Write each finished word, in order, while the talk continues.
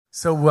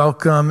So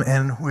welcome,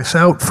 and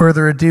without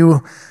further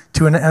ado,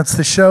 to announce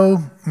the show,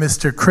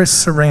 Mr.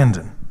 Chris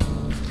Sarandon.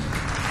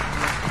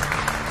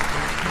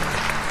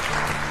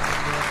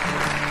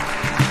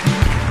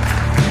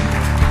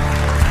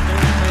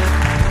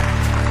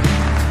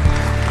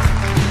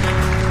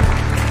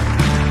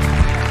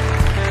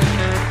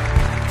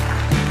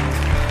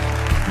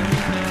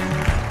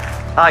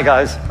 Hi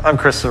guys, I'm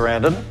Chris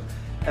Sarandon,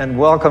 and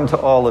welcome to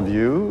all of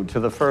you to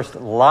the first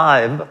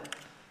live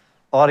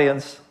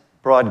audience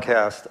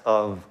broadcast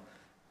of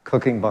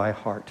Cooking by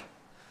Heart.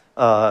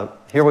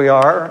 Here we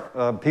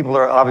are. People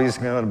are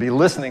obviously going to be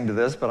listening to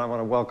this, but I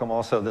want to welcome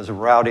also this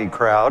rowdy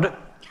crowd.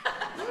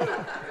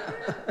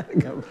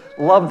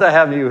 Love to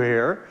have you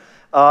here.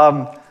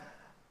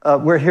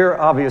 We're here,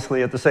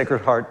 obviously, at the Sacred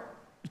Heart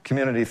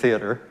Community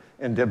Theater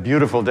in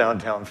beautiful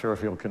downtown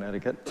Fairfield,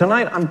 Connecticut.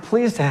 Tonight, I'm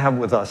pleased to have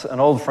with us an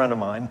old friend of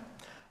mine,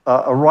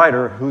 a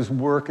writer whose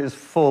work is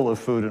full of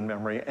food and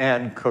memory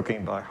and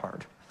cooking by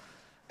heart.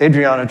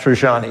 Adriana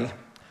Trigiani,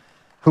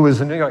 who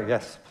is in New York.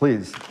 Yes,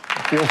 please,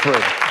 feel free.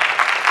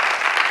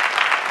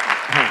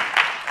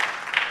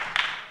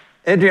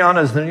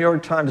 Adriana is the New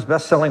York Times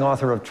bestselling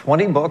author of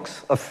 20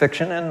 books of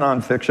fiction and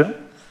nonfiction.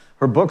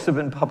 Her books have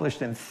been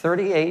published in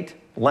 38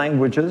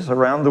 languages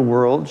around the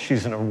world.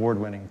 She's an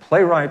award-winning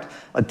playwright,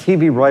 a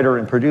TV writer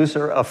and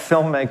producer, a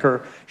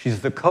filmmaker. She's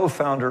the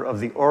co-founder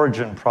of the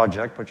Origin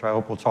Project, which I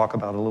hope we'll talk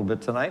about a little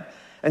bit tonight.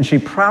 And she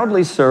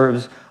proudly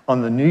serves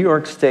on the New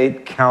York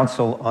State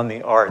Council on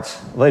the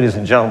Arts. Ladies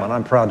and gentlemen,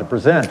 I'm proud to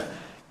present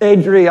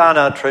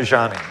Adriana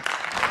Trigiani.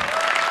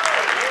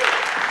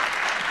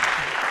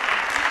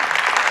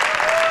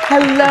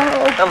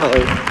 Hello. Hello.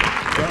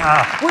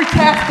 We're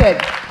tested.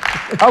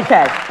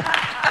 Okay.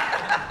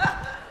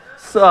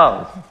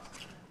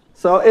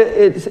 So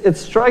it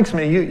strikes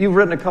me, you've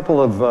written a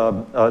couple of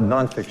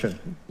nonfiction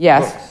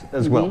books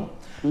as well.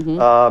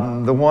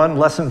 Mm-hmm. The one,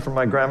 Lesson from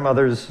My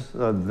Grandmother's,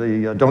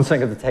 Don't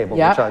Sing at the Table,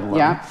 which I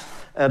love.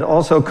 And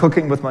also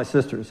Cooking with My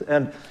Sisters.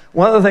 And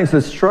one of the things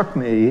that struck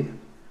me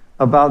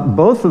about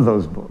both of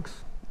those books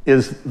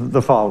is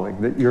the following: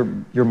 that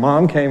your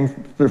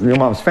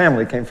mom's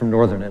family came from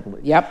northern Italy.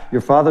 Yep.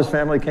 Your father's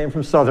family came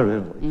from southern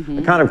Italy. Mm-hmm.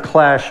 A kind of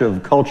clash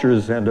of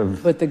cultures and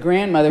of... But the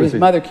grandmother, his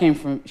mother came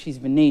from, she's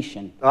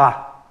Venetian.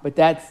 But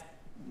that's...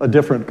 a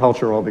different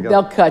culture altogether.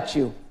 They'll cut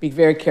you. Be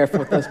very careful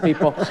with those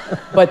people.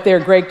 But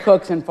they're great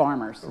cooks and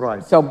farmers.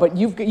 Right. So, but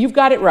you've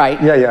got it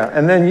right. Yeah.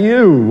 And then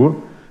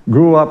you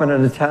grew up in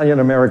an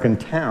Italian-American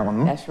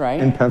town. That's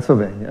right. In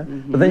Pennsylvania.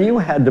 Mm-hmm. But then you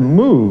had to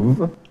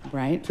move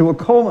to a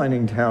coal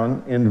mining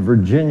town in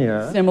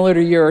Virginia. Similar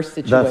to your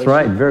situation. That's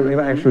right.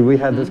 Actually, we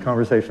had this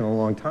conversation a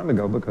long time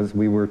ago because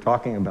we were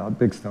talking about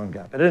Big Stone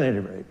Gap. At any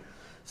rate.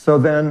 So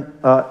then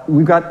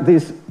we've got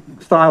these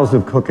styles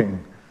of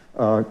cooking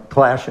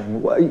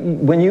clashing.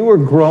 When you were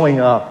growing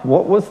up,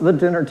 what was the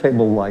dinner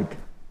table like?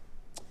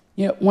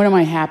 You know, one of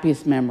my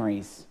happiest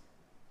memories,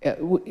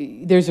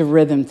 there's a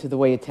rhythm to the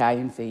way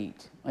Italians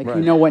eat. Like,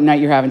 You know what night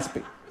you're having...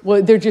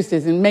 Well, there just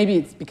isn't. Maybe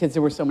it's because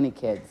there were so many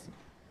kids.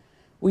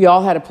 We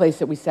all had a place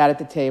that we sat at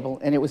the table,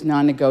 and it was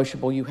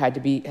non-negotiable. You had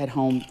to be at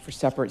home for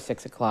supper at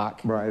 6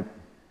 o'clock. Right.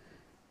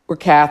 We're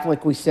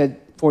Catholic. We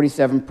said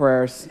 47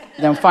 prayers.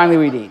 Then finally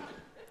we'd eat.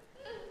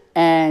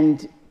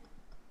 And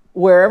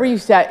wherever you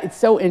sat, it's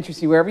so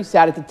interesting. Wherever you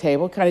sat at the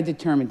table kind of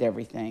determined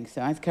everything. So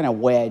I was kind of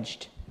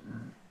wedged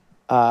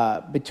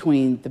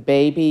between the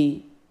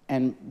baby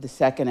and the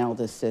second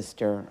eldest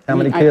sister. How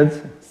many kids?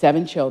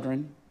 7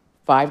 children,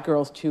 5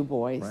 girls, 2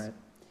 boys. Right.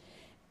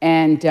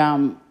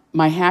 And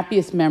my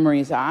happiest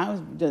memories, I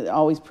was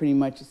always pretty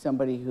much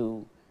somebody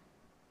who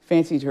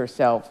fancied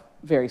herself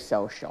very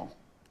social.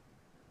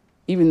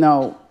 Even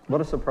though... What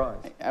a surprise.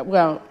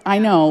 Well, I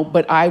know,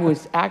 but I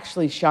was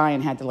actually shy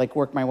and had to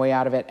work my way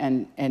out of it.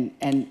 And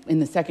in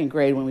the second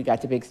grade when we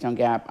got to Big Stone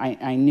Gap,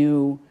 I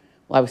knew,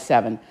 well, I was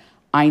 7,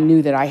 I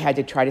knew that I had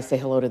to try to say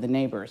hello to the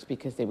neighbors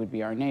because they would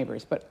be our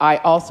neighbors. But I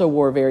also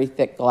wore very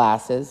thick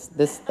glasses,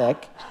 this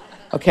thick.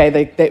 Okay,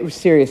 they were,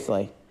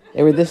 seriously,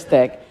 they were this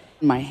thick.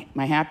 My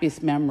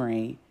happiest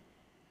memory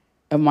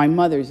of my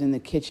mother's in the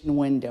kitchen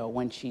window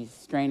when she's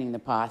straining the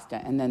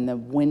pasta, and then the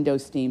window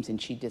steams and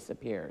she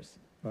disappears.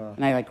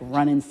 And I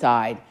run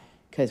inside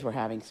because we're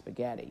having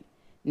spaghetti.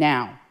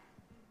 Now,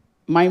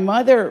 my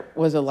mother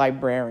was a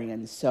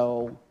librarian,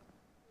 so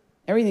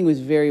everything was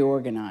very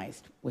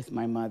organized with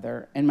my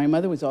mother. And my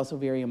mother was also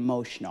very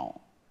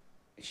emotional.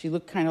 She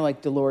looked kind of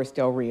like Dolores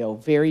Del Rio,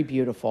 very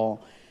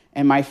beautiful.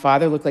 And my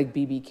father looked like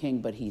B.B.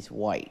 King, but he's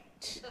white.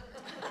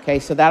 Okay,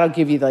 so that'll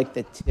give you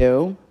the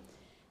 2.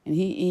 And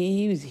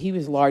he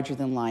was larger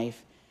than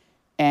life.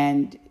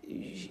 And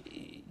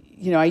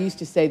I used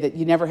to say that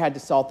you never had to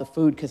salt the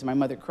food because my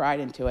mother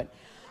cried into it.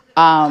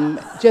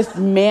 Just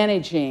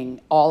managing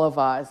all of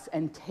us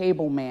and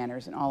table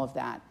manners and all of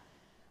that.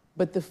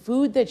 But the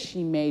food that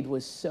she made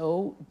was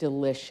so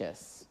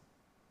delicious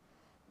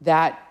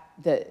that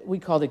we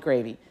called it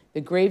gravy.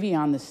 The gravy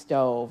on the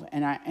stove.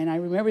 And I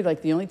remember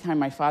the only time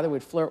my father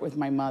would flirt with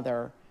my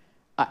mother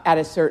at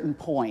a certain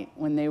point.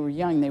 When they were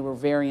young, they were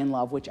very in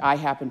love, which I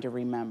happen to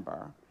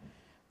remember.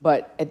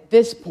 But at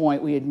this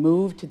point, we had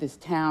moved to this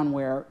town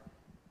where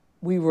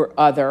we were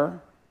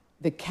other.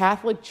 The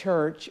Catholic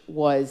Church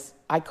was,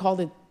 I called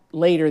it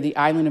later, the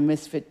Island of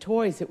Misfit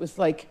Toys. It was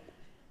like,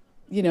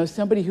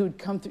 somebody who'd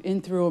come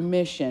in through a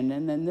mission,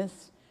 and then this,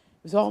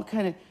 it was all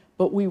kind of,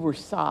 but we were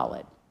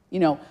solid.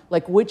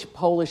 Like which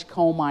Polish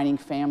coal mining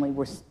family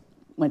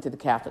went to the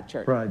Catholic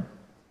Church? Right.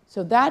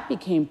 So that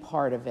became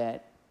part of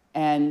it.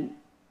 And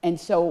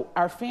so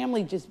our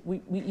family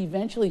we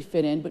eventually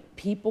fit in, but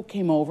people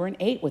came over and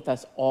ate with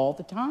us all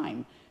the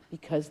time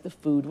because the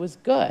food was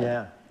good.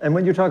 Yeah. And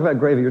when you talk about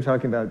gravy, you're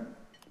talking about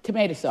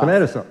tomato sauce.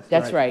 Tomato sauce.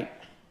 That's right.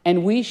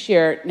 And we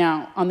share,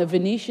 now on the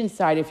Venetian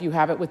side, if you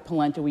have it with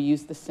polenta, we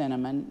use the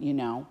cinnamon,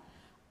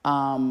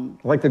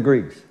 like the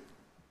Greeks.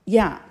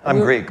 Yeah. I'm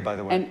Greek, by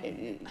the way.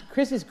 And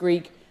Chris is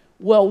Greek.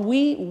 Well,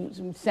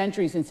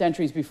 centuries and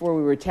centuries before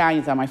we were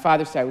Italians, on my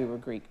father's side, we were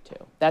Greek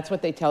too. That's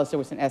what they tell us. There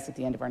was an S at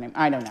the end of our name.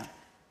 I don't know.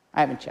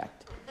 I haven't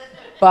checked.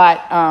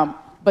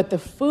 But the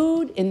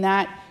food in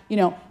that,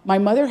 my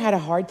mother had a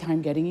hard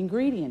time getting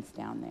ingredients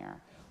down there,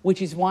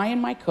 which is why in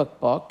my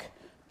cookbook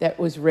that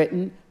was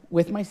written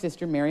with my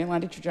sister, Mary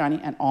Yolanda Trigiani,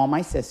 and all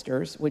my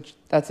sisters, which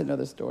that's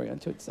another story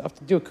unto itself,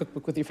 to do a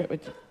cookbook with your family.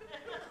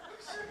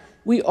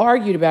 We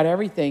argued about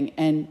everything,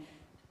 and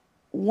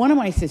one of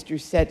my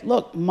sisters said,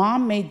 look,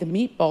 Mom made the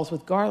meatballs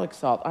with garlic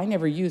salt. I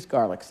never used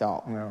garlic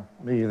salt. No,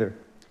 me either.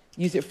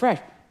 Use it fresh.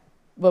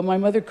 But my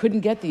mother couldn't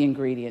get the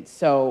ingredients,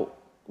 so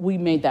we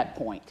made that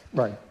point.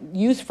 Right.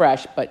 Use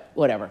fresh, but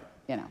whatever,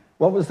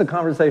 What was the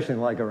conversation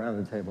like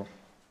around the table?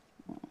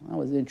 Well, that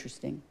was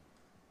interesting.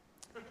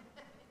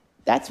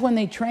 That's when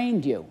they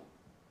trained you.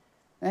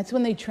 That's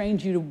when they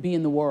trained you to be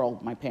in the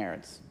world, my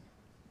parents.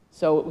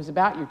 So it was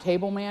about your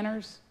table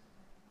manners.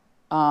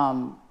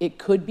 It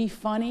could be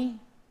funny.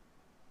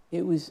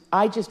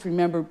 I just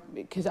remember,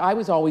 because I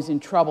was always in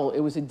trouble, it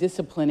was a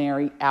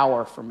disciplinary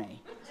hour for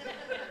me.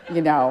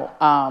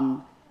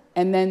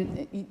 And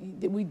then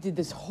we did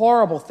this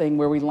horrible thing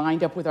where we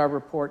lined up with our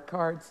report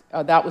cards.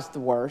 That was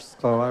the worst.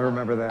 Oh, I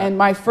remember that. And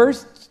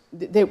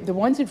the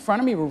ones in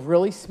front of me were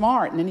really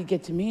smart. And then he'd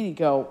get to me and he'd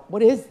go,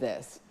 what is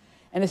this?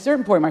 And at a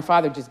certain point, my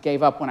father just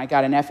gave up when I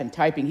got an F in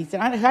typing. He said,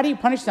 how do you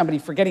punish somebody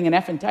for getting an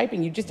F in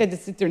typing? You just had to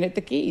sit there and hit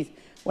the keys.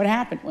 What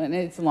happened? Well,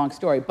 it's a long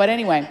story. But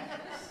anyway,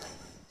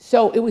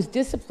 so it was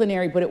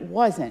disciplinary, but it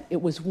wasn't.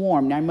 It was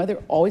warm. Now, my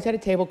mother always had a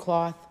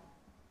tablecloth.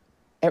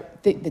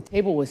 The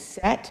table was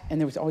set, and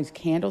there was always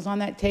candles on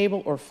that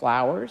table or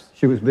flowers.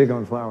 She was big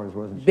on flowers,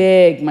 wasn't she?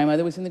 Big. My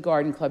mother was in the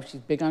garden club.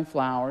 She's big on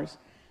flowers.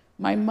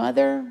 My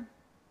mother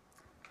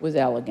was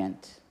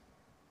elegant.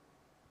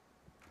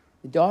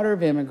 The daughter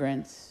of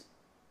immigrants,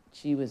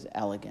 she was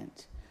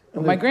elegant.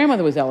 But my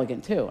grandmother was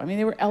elegant, too. I mean,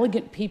 they were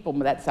elegant people,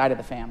 that side of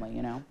the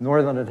family,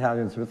 Northern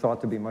Italians were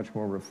thought to be much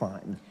more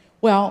refined.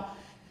 Well,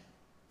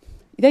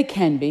 they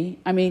can be.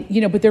 I mean,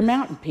 but they're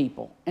mountain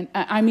people. And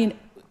I mean,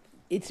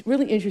 it's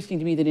really interesting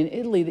to me that in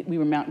Italy that we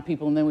were mountain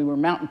people, and then we were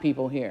mountain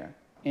people here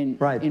in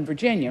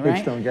Virginia, right?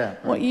 Big Stone Gap.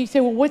 Right. Well, you say,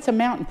 well, what's a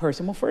mountain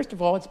person? Well, first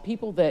of all, it's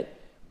people that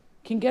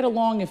can get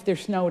along if they're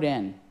snowed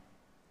in.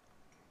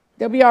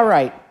 They'll be all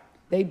right.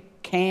 They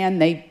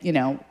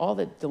all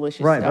the delicious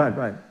stuff.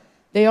 Right.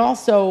 They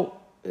also,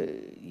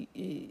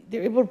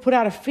 they're able to put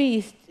out a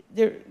feast.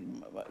 There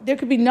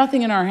could be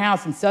nothing in our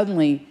house, and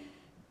suddenly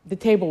the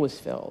table was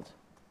filled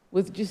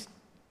with just,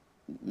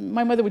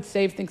 my mother would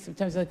save things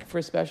sometimes like for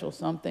a special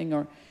something,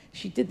 or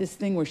she did this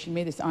thing where she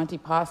made this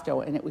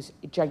antipasto, and it was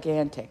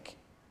gigantic.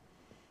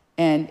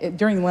 And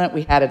during Lent,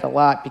 we had it a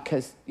lot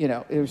because,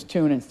 there was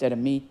tuna instead of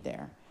meat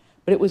there.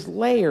 But it was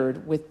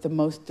layered with the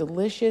most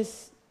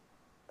delicious,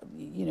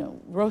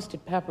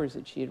 roasted peppers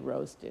that she had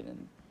roasted,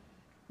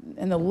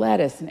 and the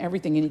lettuce and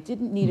everything. And it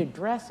didn't need a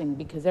dressing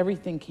because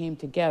everything came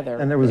together.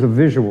 And there was a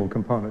visual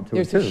component to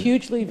it, too. There's a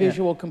hugely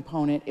visual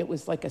component. It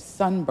was like a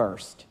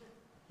sunburst.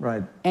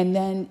 Right. And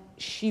then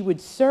she would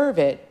serve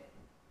it.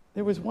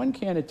 There was one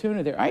can of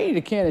tuna there. I ate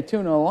a can of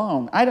tuna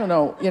alone. I don't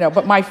know,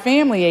 but my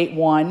family ate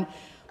one,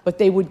 but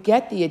they would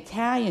get the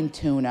Italian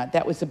tuna.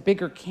 That was a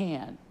bigger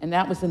can, and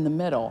that was in the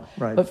middle.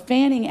 Right. But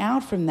fanning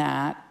out from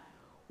that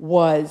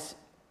was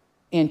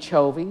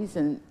anchovies,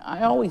 and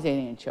I always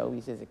ate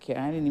anchovies as a kid.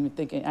 I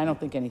don't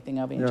think anything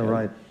of anchovies. Yeah,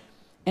 right.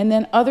 And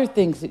then other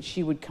things that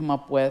she would come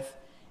up with,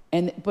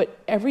 but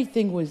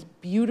everything was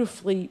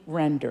beautifully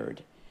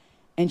rendered.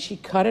 And she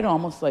cut it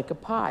almost like a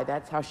pie.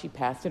 That's how she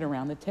passed it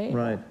around the table.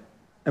 Right.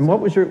 And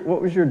what was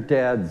your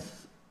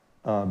dad's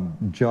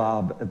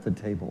job at the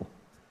table?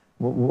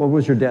 What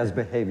was your dad's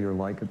behavior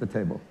like at the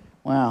table?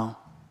 Wow.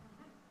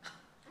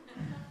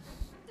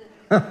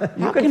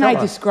 How can I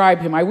describe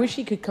him? I wish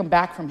he could come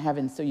back from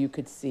heaven so you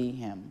could see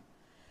him,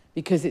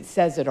 because it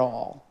says it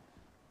all.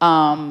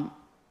 My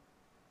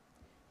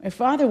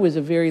father was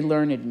a very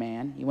learned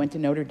man. He went to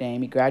Notre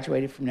Dame. He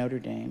graduated from Notre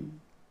Dame.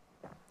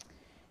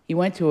 He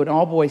went to an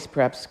all-boys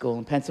prep school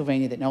in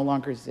Pennsylvania that no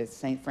longer exists,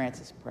 St.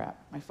 Francis Prep.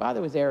 My father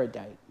was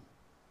erudite.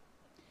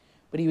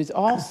 But he was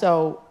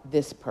also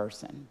this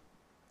person.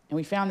 And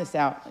we found this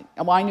out.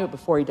 Well, I knew it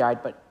before he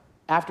died, but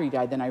after he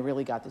died, then I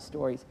really got the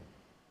stories.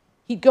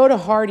 He'd go to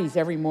Hardee's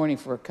every morning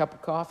for a cup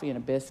of coffee and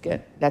a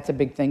biscuit. That's a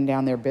big thing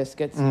down there,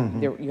 biscuits.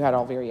 You had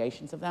all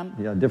variations of them.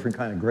 Yeah, different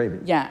kind of gravy.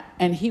 Yeah,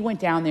 and he went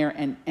down there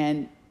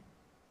and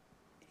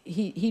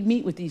he'd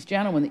meet with these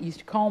gentlemen that used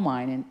to coal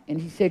mine, and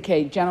he said,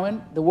 okay,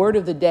 gentlemen, the word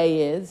of the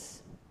day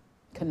is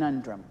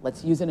conundrum.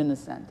 Let's use it in a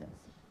sentence.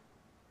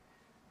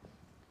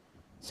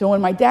 So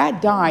when my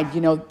dad died,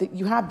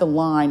 you have the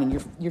line,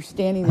 and you're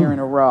standing there in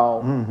a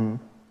row,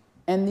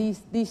 and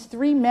these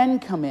three men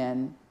come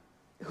in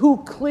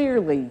who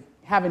clearly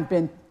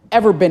haven't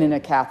ever been in a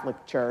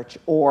Catholic church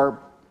or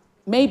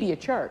maybe a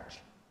church,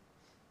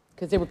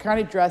 because they were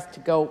kind of dressed to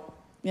go,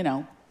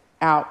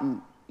 out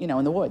and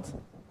in the woods.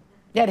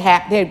 They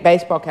had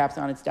baseball caps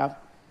on and stuff.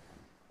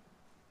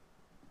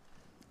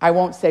 I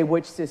won't say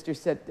which sister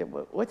said,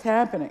 what's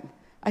happening?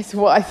 I said,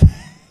 well, I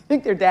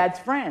think they're Dad's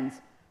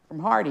friends from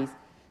Hardee's.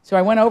 So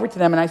I went over to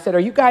them and I said, are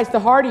you guys the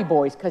Hardy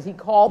Boys? Because he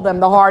called them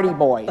the Hardy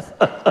Boys.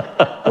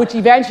 Which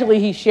eventually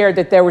he shared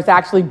that there was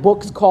actually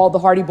books called the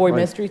Hardy Boy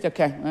Mysteries.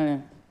 Okay,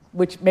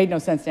 which made no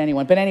sense to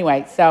anyone. But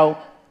anyway, so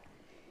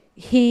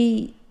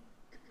these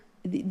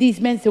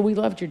men said, we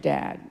loved your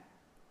dad.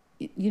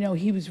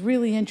 He was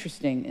really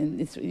interesting.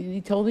 And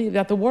he told me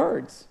about the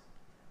words.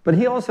 But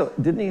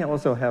didn't he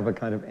also have a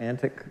kind of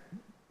antic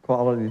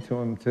quality to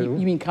him too?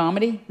 You mean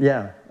comedy?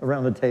 Yeah,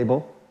 around the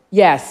table.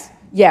 Yes,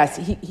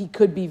 he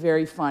could be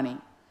very funny.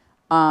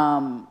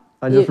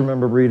 I just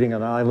remember reading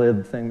an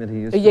eyelid thing that he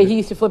used to do. Yeah, he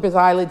used to flip his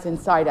eyelids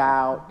inside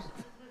out.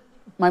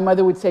 My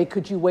mother would say,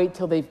 could you wait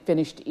till they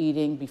finished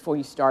eating before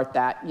you start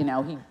that?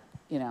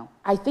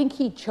 I think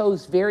he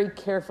chose very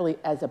carefully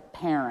as a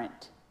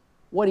parent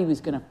what he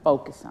was going to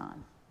focus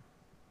on.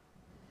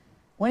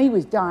 When he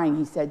was dying,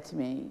 he said to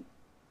me,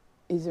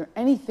 is there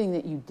anything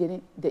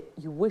that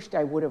you wished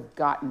I would have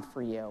gotten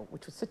for you?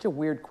 Which was such a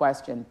weird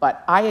question,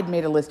 but I had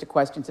made a list of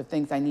questions of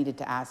things I needed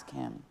to ask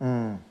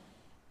him,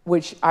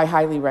 which I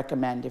highly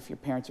recommend if your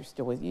parents are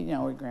still with you,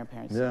 or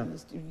grandparents. Yeah.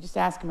 Just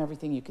ask them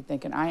everything you could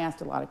think. And I asked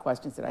a lot of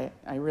questions that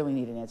I really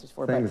needed answers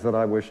for. Things that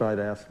I wish I'd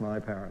asked my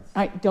parents.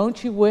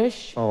 Don't you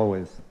wish?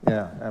 Always,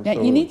 yeah, absolutely.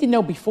 Now, you need to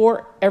know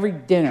before every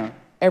dinner,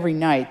 every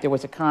night, there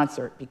was a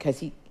concert,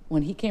 because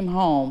when he came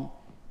home,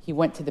 he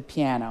went to the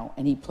piano,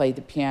 and he played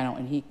the piano,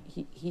 and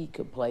he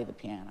could play the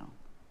piano.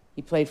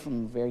 He played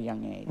from a very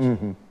young age.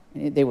 And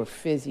they were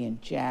fizzy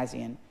and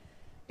jazzy, and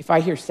if I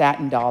hear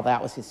Satin Doll,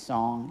 that was his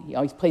song. He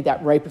always played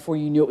that right before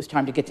you knew it was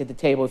time to get to the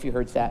table if you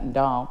heard Satin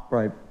Doll.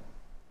 Right.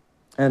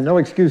 And no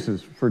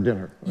excuses for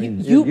dinner. I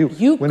mean, you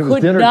when it was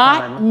could dinner not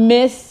time,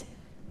 miss.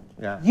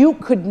 Yeah. You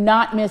could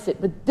not miss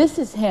it. But this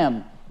is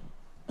him.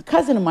 A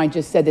cousin of mine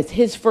just said this,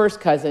 his first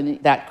cousin,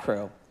 that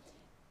crew.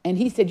 And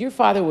he said, your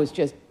father was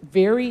just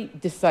very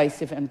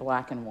decisive and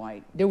black and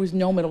white. There was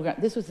no middle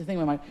ground. This was the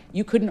thing with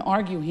you couldn't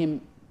argue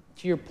him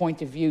to your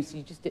point of view, so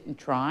you just didn't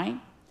try.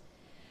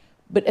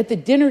 But at the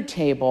dinner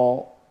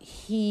table,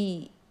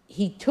 he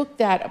took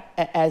that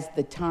as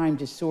the time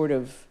to sort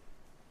of,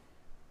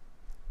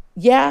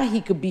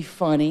 he could be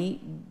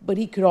funny, but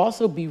he could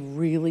also be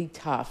really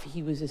tough.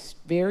 He was a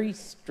very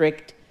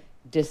strict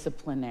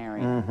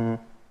disciplinarian.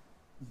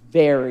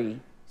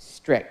 Very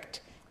strict.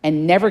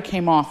 And never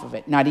came off of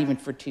it, not even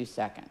for 2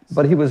 seconds.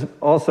 But he was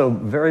also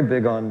very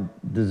big on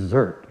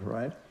dessert,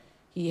 right?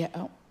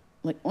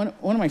 One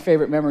of my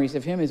favorite memories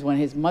of him is when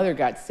his mother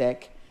got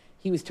sick.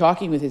 He was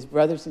talking with his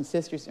brothers and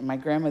sisters in my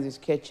grandmother's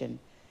kitchen.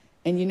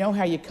 And you know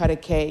how you cut a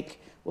cake?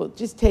 Well,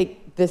 just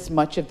take this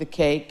much of the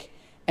cake.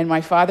 And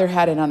my father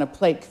had it on a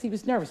plate because he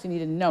was nervous and he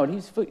didn't know it. He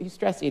was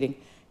stress eating.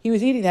 He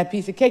was eating that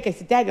piece of cake. I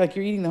said, Dad,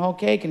 you're eating the whole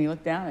cake? And he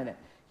looked down at it.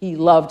 He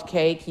loved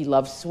cake. He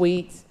loved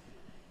sweets.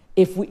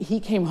 He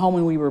came home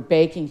and we were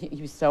baking,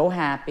 he was so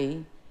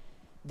happy.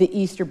 The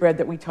Easter bread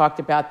that we talked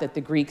about, that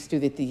the Greeks do,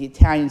 that the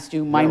Italians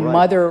do, my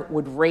mother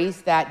would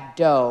raise that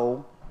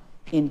dough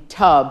in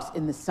tubs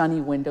in the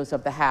sunny windows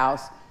of the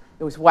house.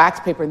 There was wax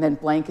paper and then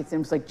blankets, and it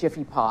was like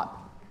Jiffy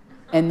Pop.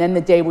 And then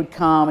the day would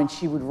come and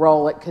she would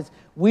roll it, because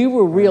we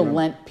were real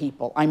Lent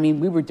people. I mean,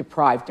 we were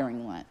deprived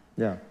during Lent.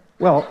 Yeah.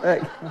 Well,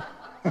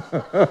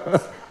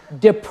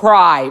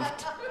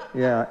 deprived.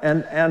 Yeah,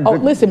 and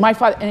listen, my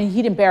father, and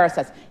he'd embarrass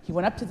us. He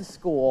went up to the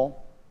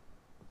school.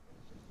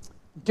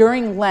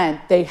 During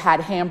Lent, they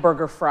had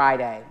Hamburger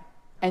Friday.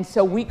 And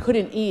so we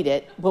couldn't eat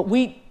it, but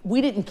we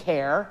didn't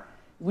care.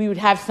 We would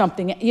have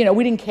something,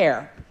 we didn't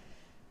care.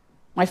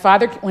 My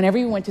father, whenever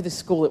he went to the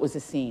school, it was a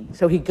scene.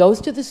 So he goes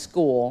to the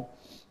school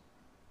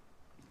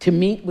to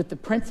meet with the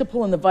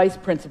principal and the vice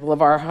principal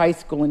of our high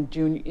school,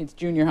 it's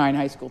junior high and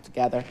high school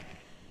together,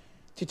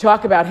 to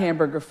talk about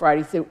Hamburger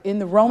Friday. So in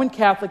the Roman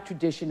Catholic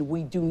tradition,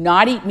 we do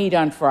not eat meat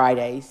on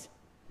Fridays.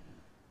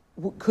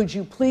 Could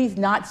you please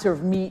not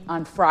serve meat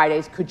on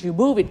Fridays? Could you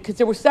move it? Because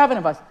there were 7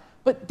 of us,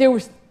 but there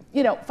was,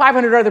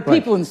 500 other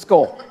people in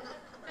school.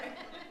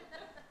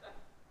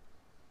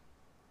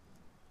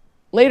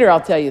 Later,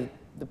 I'll tell you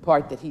the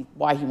part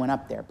why he went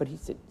up there. But he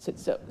said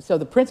so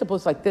the principal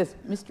is like this,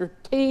 Mr.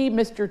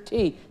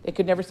 T. They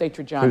could never say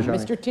Trigiani.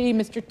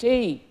 Mr.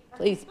 T,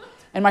 please.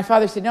 And my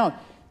father said, no.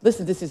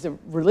 Listen, this is a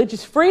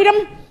religious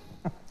freedom.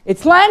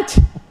 It's Lent.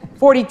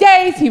 40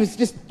 days. He was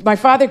just, my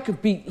father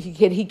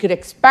he could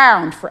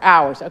expound for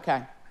hours.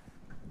 Okay.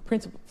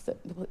 Principal said,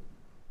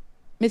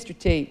 Mr.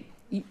 T,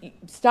 you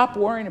stop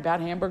worrying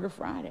about Hamburger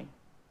Friday.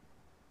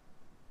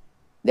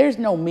 There's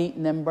no meat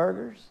in them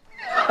burgers.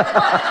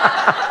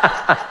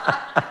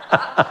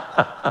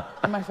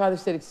 And my father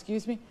said,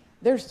 excuse me?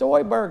 They're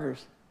soy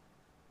burgers.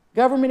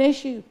 Government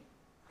issued.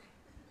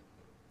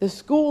 The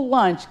school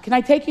lunch, can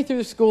I take you through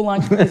the school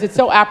lunch? Because it's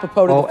so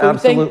apropos to the food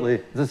absolutely.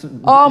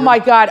 thing. Oh, my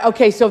God.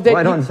 Okay, so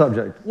right on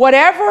subject.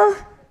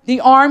 Whatever the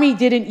Army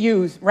didn't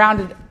use,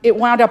 it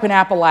wound up in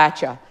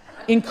Appalachia,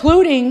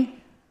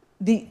 including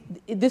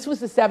this was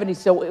the 70s,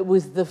 so it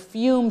was the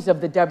fumes of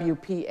the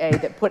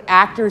WPA that put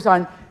actors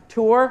on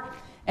tour.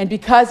 And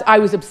because I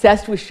was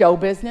obsessed with show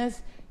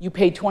business, you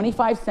paid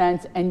 25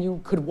 cents and you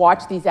could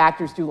watch these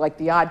actors do like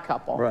The Odd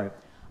Couple. Right.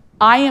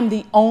 I am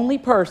the only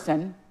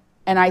person,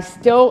 and I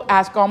still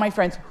ask all my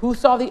friends, who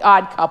saw The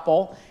Odd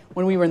Couple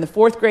when we were in the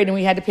 4th grade and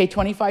we had to pay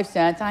 25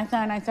 cents?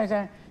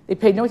 They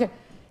paid no attention.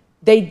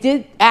 They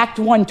did Act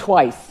 1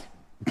 twice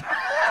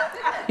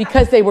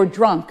because they were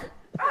drunk.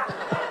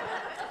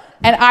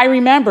 And I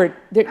remembered,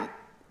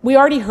 we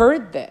already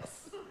heard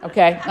this,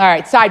 okay? All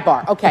right,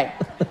 sidebar, okay.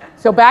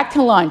 So back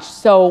to lunch.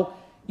 So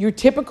your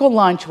typical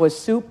lunch was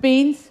soup,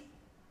 beans,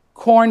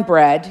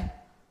 cornbread,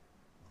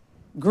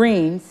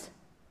 greens,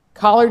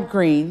 collard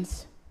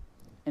greens,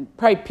 and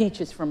probably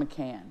peaches from a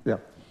can. Yeah.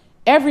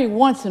 Every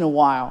once in a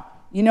while,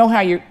 you know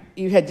how you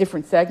had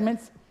different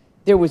segments?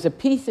 There was a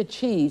piece of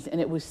cheese, and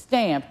it was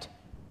stamped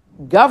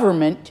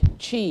government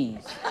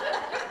cheese.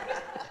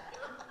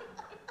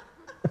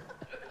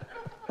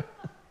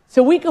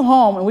 So we go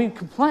home, and we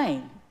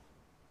complain.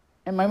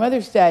 And my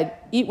mother said,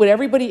 eat what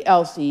everybody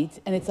else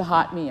eats, and it's a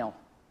hot meal.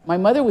 My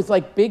mother was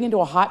like big into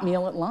a hot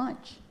meal at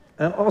lunch.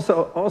 And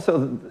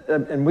also,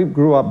 and we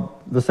grew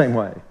up the same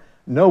way.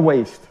 No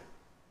waste.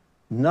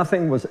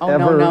 Nothing was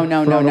ever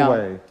thrown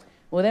away.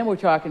 Well, then we're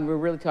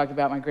really talking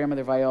about my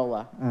grandmother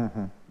Viola.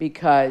 Mm-hmm.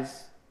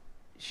 Because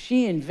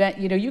she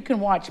you can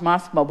watch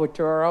Massimo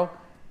Bottura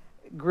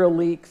grill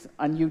leaks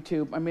on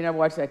YouTube. I mean, I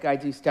watched that guy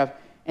do stuff.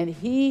 And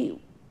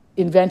he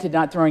invented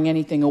not throwing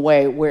anything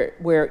away, where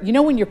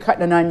when you're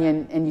cutting an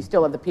onion and you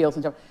still have the peels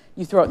and stuff,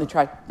 you throw it in the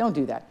trash. Don't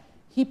do that.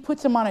 He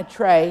puts them on a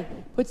tray,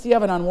 puts the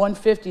oven on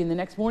 150, and the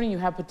next morning you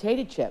have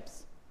potato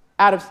chips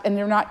and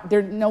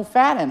there's no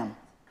fat in them.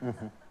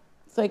 Mm-hmm.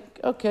 It's like,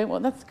 okay, well,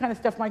 that's the kind of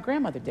stuff my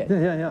grandmother did.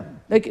 Yeah.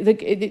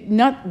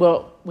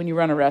 When you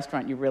run a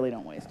restaurant, you really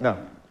don't waste it.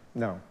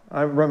 No.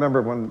 I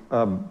remember when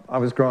I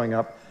was growing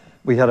up,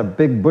 we had a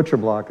big butcher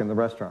block in the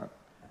restaurant,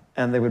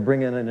 and they would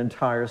bring in an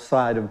entire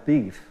side of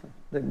beef.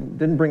 They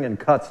didn't bring in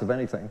cuts of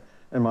anything,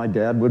 and my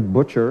dad would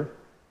butcher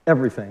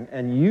everything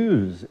and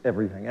use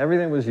everything.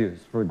 Everything was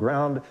used for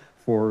ground,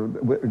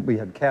 we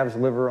had calf's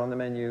liver on the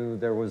menu.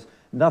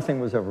 Nothing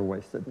was ever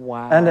wasted.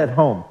 Wow. And at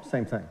home,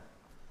 same thing.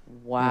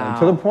 Wow.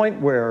 To the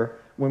point where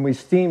when we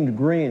steamed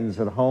greens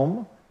at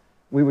home,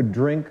 we would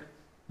drink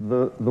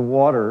the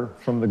water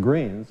from the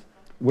greens.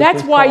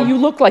 That's why you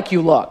look like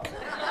you look.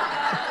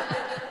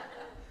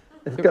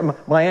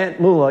 My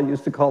Aunt Lula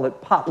used to call it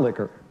pot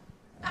liquor.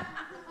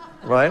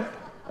 Right?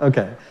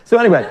 Okay. So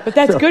anyway. But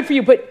that's good for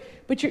you.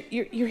 But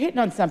you're hitting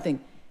on something.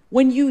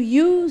 When you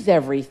use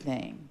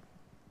everything,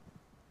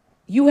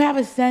 you have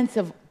a sense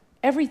of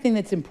everything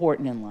that's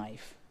important in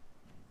life.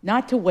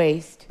 Not to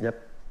waste.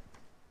 Yep.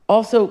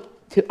 Also,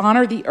 to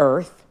honor the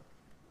earth.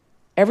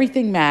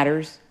 Everything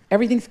matters.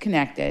 Everything's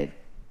connected.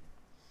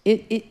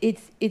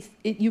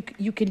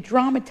 You can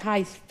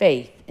dramatize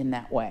faith in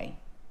that way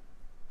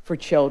for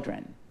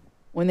children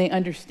when they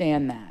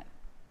understand that.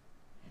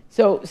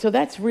 So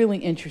that's really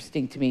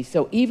interesting to me.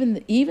 So even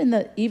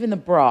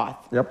the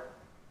broth. Yep.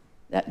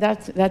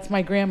 That's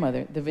my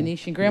grandmother, the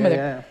Venetian grandmother,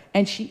 yeah.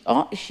 And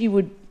she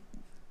would.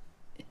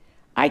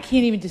 I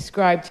can't even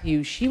describe to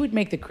you. She would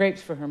make the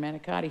crepes for her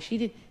manicotti. She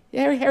did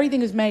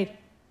everything was made.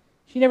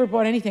 She never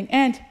bought anything,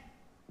 and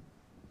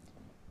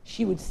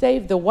she would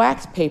save the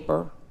wax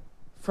paper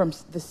from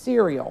the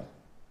cereal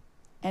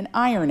and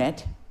iron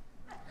it,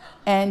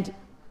 and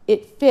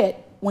it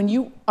fit when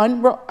you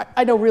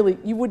I know really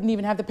you wouldn't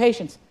even have the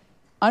patience.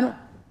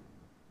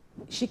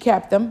 She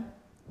kept them,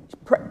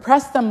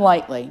 pressed them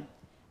lightly,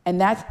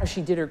 and that's how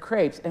she did her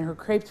crepes. And her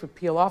crepes would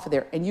peel off of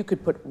there, and you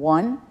could put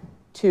 1,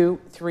 2,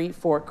 3,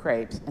 4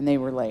 crepes, and they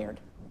were layered.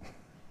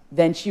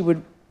 Then she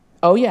would,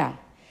 oh yeah.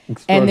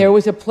 And there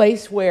was a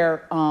place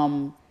where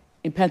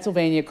in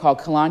Pennsylvania called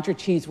Calandra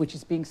Cheese, which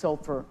is being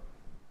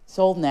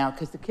sold now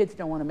because the kids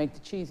don't want to make the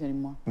cheese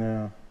anymore.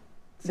 Yeah.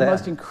 The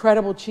most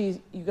incredible cheese,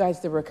 you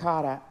guys, the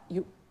ricotta.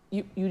 You'd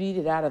eat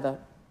it out of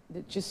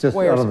just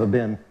squares. Out of the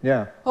bin.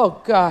 Yeah.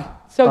 Oh God,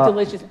 so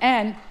delicious.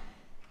 And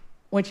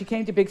when she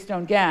came to Big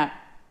Stone Gap,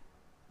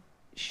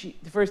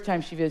 the first time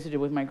she visited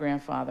with my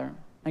grandfather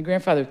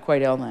was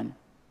quite ill then,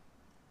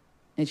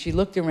 and she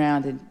looked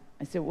around and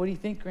I said, "What do you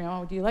think,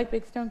 Grandma? Do you like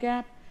Big Stone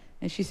Gap?"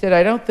 And she said,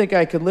 "I don't think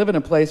I could live in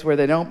a place where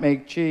they don't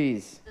make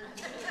cheese."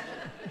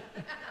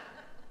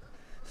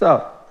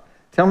 So,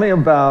 tell me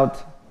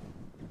about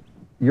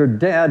your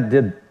dad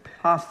did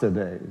pasta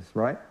days,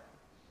 right?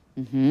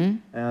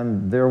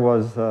 And there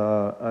was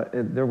I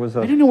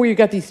don't know where you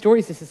got these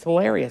stories. This is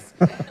hilarious.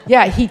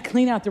 Yeah, he'd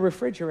clean out the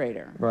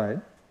refrigerator. right.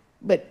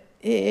 But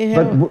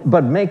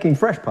But making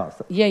fresh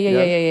pasta.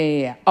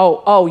 Yeah.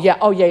 Oh, yeah.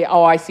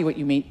 Oh, I see what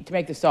you mean. To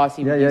make the sauce,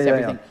 he would use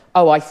everything.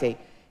 Oh, I see.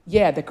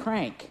 Yeah, the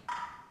crank.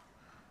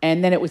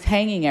 And then it was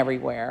hanging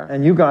everywhere.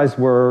 And you guys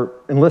were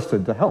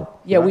enlisted to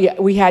help. Yeah,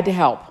 we had to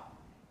help.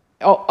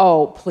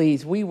 Oh,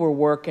 please. We were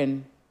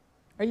working.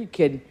 Are you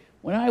kidding?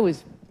 When I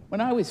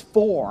was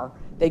 4,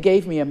 they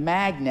gave me a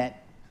magnet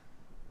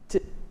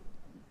to.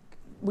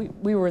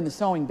 We were in the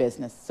sewing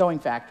business, sewing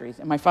factories,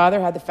 and my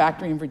father had the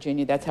factory in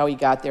Virginia. That's how he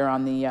got there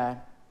on the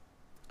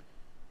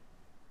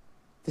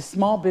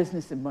Small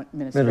Business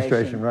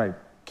Administration. Right.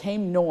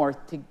 Came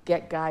north to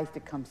get guys to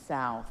come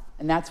south,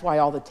 and that's why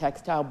all the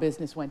textile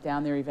business went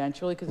down there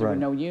eventually, because there were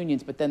no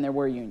unions. But then there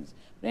were unions.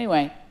 But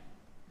anyway,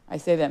 I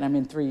say that, and I'm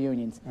in 3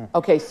 unions.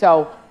 Okay,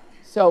 so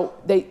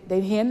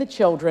they hand the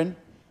children,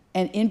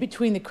 and in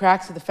between the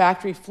cracks of the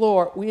factory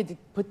floor, we had to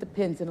put the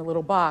pins in a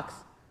little box.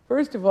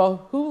 First of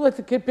all, who lets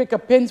a kid pick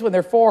up pins when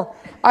they're 4?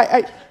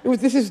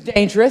 This is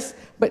dangerous,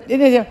 but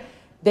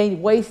they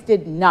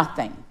wasted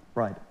nothing.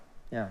 Right.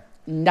 Yeah.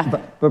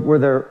 Nothing. But were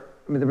there?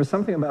 I mean, there was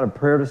something about a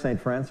prayer to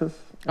St. Francis.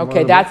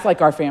 Okay, that's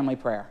like our family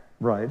prayer.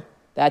 Right.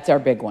 That's our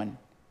big one,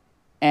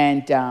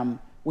 and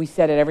we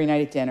said it every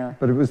night at dinner.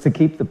 But it was to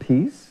keep the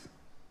peace.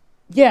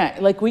 Yeah,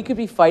 like we could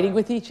be fighting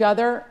with each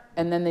other,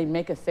 and then they'd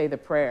make us say the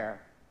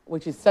prayer,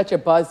 which is such a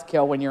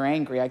buzzkill when you're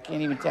angry. I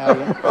can't even tell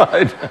you.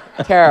 Right.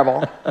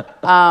 Terrible.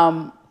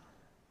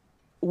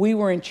 We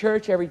were in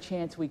church every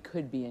chance we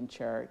could be in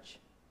church.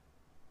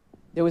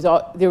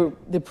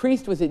 The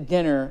priest was at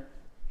dinner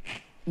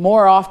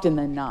more often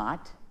than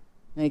not.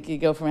 They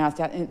could go from house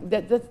to house. And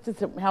that's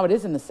just how it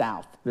is in the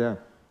South. Yeah.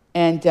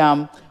 And,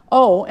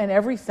 and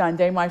every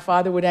Sunday my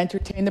father would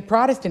entertain the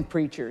Protestant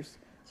preachers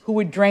who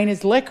would drain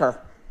his liquor.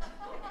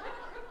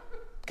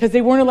 Because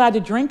they weren't allowed to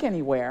drink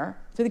anywhere,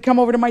 so they'd come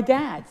over to my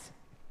dad's.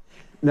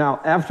 Now,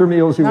 after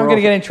meals, I'm going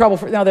to get in trouble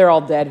for... No, they're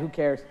all dead. Who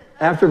cares?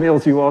 After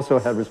meals, you also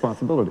had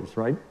responsibilities,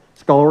 right?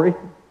 Scullery?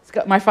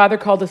 My father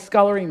called us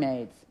scullery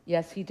maids.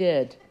 Yes, he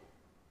did.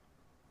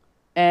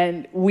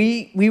 And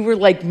we were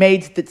like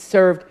maids that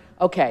served...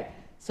 Okay,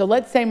 so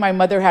let's say my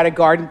mother had a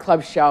garden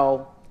club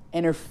show,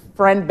 and her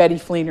friend Betty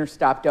Fleener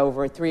stopped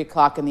over at 3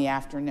 o'clock in the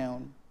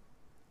afternoon.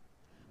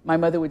 My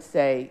mother would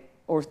say...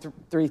 or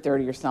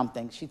 3:30 or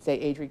something, she'd say,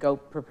 Adri, go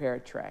prepare a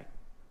tray.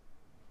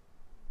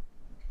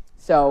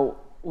 So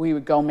we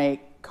would go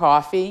make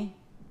coffee,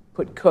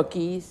 put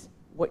cookies.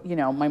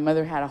 My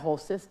mother had a whole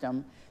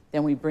system.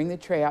 Then we'd bring the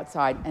tray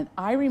outside. And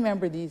I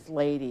remember these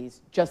ladies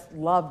just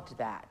loved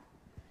that.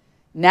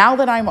 Now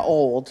that I'm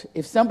old,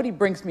 if somebody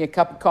brings me a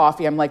cup of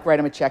coffee, I'm like, write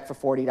them a check for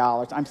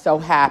 $40. I'm so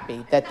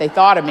happy that they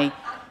thought of me.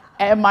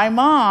 And my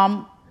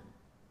mom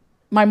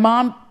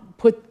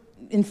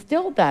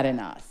instilled that in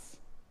us.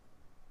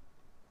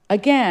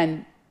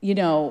 Again,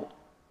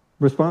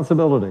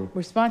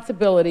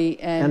 responsibility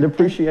and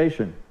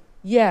appreciation.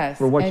 Yes,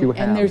 for what you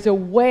have. And there's a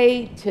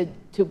way to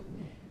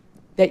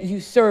that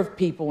you serve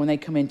people when they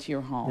come into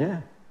your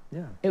home.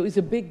 Yeah. It was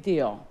a big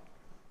deal.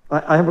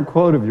 I have a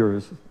quote of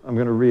yours. I'm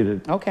going to read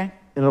it. Okay.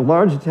 In a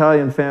large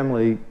Italian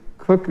family,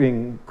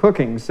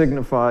 cooking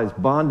signifies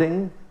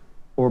bonding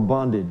or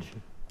bondage.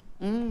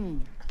 Well,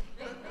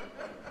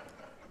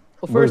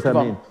 What does first that of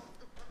all, mean?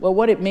 Well,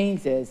 what it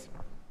means is,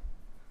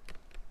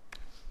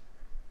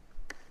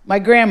 my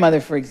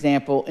grandmother, for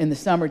example, in the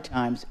summer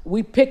times,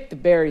 we picked the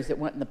berries that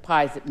went in the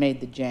pies that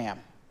made the jam.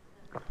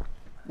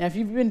 Now, if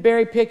you've been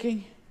berry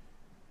picking,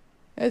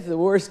 that's the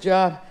worst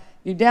job.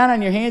 You're down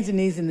on your hands and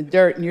knees in the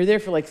dirt, and you're there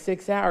for like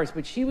 6 hours.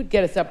 But she would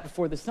get us up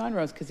before the sun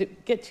rose because it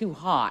would get too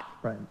hot.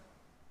 Right.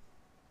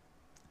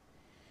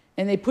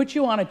 And they put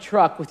you on a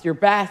truck with your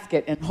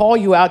basket and haul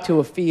you out to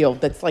a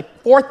field that's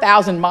like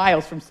 4,000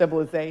 miles from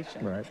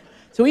civilization. Right.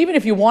 So even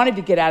if you wanted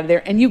to get out of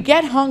there, and you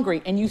get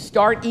hungry and you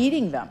start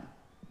eating them,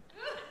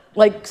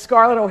 like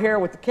Scarlett O'Hara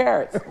with the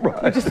carrots.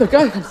 Right. You just look,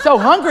 oh, I'm so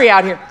hungry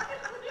out here,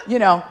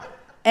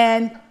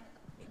 And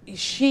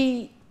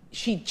she'd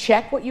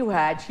check what you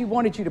had. She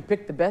wanted you to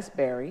pick the best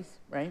berries,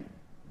 right?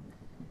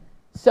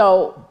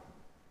 So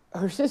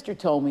her sister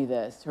told me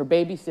this, her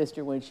baby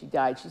sister, when she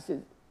died. She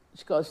said,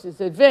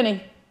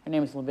 Vinny, her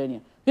name is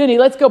Lavinia, Vinny,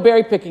 let's go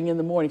berry picking in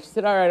the morning. She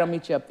said, all right, I'll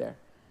meet you up there.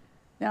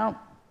 Now,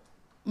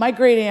 my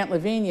great aunt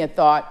Lavinia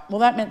thought, well,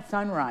 that meant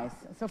sunrise.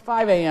 So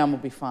 5 a.m. will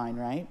be fine,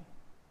 right?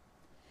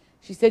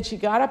 She said she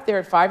got up there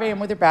at 5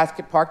 a.m. with her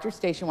basket, parked her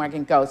station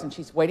wagon, goes, and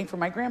she's waiting for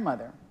my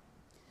grandmother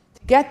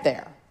to get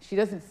there. She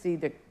doesn't see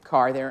the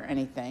car there or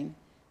anything.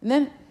 And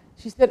then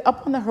she said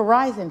up on the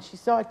horizon, she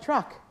saw a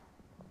truck.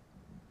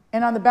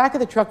 And on the back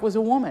of the truck was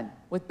a woman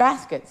with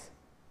baskets.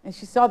 And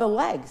she saw the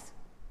legs.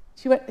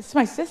 She went, it's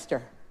my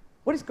sister.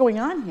 What is going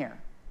on here?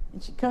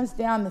 And she comes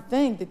down the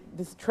thing,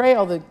 this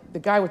trail, the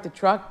guy with the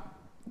truck,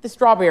 the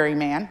strawberry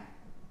man.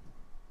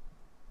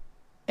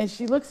 And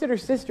she looks at her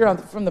sister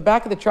from the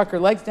back of the truck, her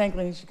legs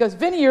dangling, and she goes,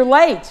 Vinny, you're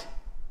late.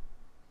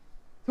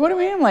 What do you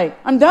mean I'm late?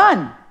 I'm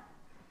done.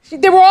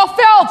 They were all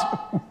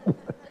filled.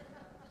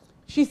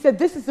 She said,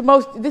 this is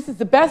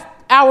the best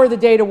hour of the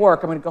day to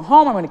work. I'm going to go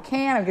home, I'm going to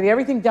can, I'm going to get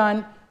everything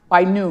done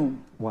by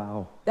noon.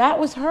 Wow. That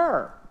was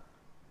her.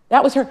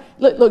 That was her.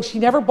 Look, she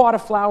never bought a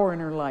flower in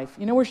her life.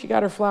 You know where she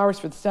got her flowers?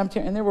 For the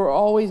cemetery? And there were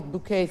always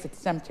bouquets at the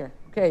cemetery.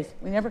 Bouquets.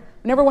 We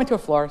never went to a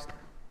florist.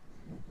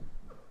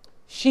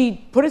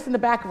 She'd put us in the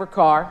back of her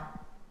car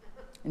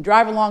and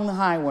drive along the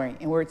highway,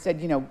 and where it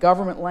said,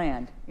 government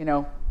land,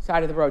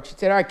 side of the road. She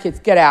said, all right, kids,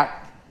 get out.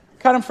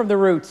 Cut them from the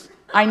roots.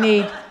 I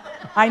need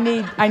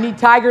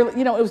tiger, it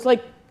was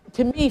like,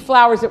 to me,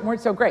 flowers that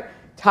weren't so great.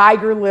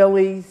 Tiger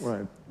lilies,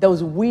 right.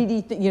 Those weedy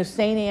things,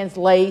 St. Anne's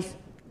lace.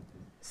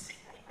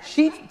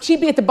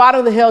 She'd be at the bottom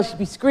of the hill, she'd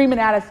be screaming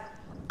at us,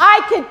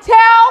 I can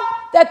tell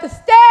that the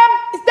stem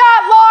is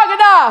not long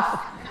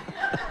enough.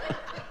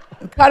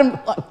 Cut them,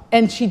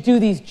 and she'd do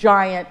these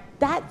giant,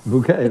 that's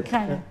bouquet. The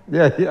kind of.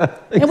 Yeah,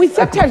 exactly. And we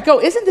sometimes go,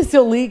 isn't this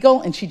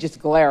illegal? And she'd just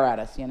glare at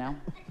us,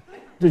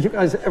 Did you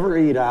guys ever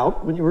eat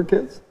out when you were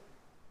kids?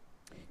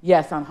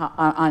 Yes,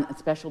 on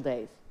special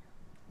days.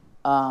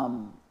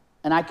 And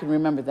I can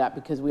remember that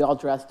because we all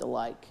dressed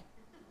alike.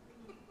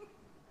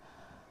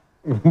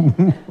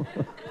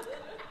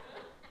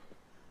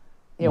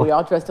 Yeah, we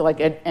all dressed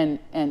alike. And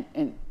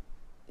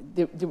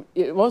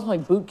it wasn't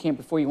like boot camp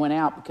before you went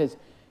out because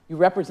you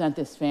represent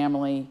this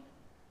family.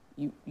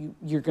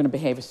 You're going to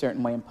behave a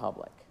certain way in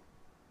public.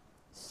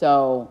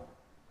 So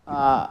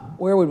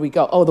where would we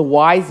go? Oh, the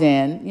Wise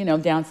Inn,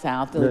 down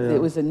south.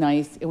 It was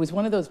it was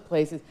one of those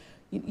places.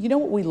 You know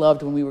what we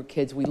loved when we were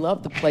kids? We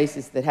loved the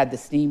places that had the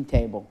steam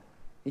table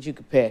that you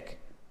could pick,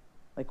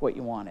 like what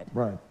you wanted.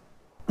 Right.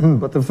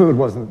 But the food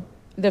wasn't.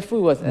 The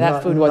food wasn't.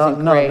 That food wasn't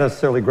great. Not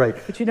necessarily great.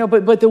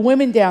 But but the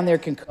women down there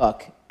can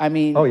cook. I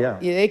mean. Oh yeah.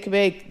 They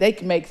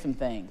can make some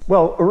things.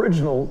 Well,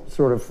 original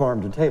sort of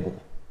farm to table.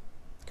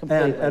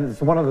 Completely. And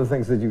it's one of the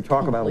things that you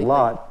talk about a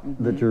lot.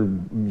 Mm-hmm. That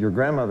your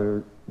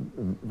grandmother,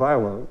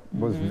 Viola,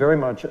 was very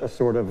much a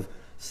sort of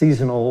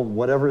seasonal,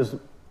 whatever's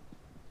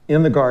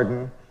in the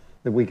garden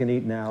that we can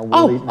eat now,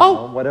 we'll eat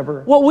now,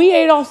 whatever. What we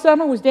ate all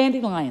summer was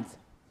dandelions,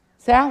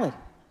 salad.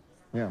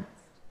 Yeah.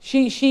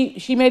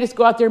 She made us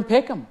go out there and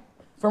pick them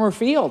from her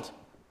field.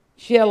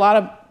 She had a lot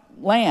of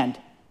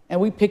land,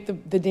 and we picked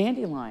the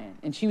dandelion.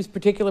 And she was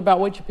particular about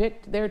what you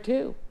picked there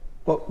too.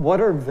 But what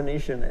are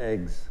Venetian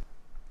eggs?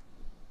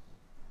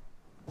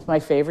 It's my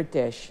favorite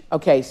dish.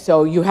 Okay,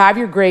 so you have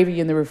your gravy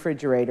in the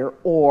refrigerator,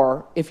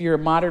 or if you're a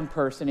modern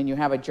person and you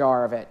have a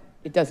jar of it,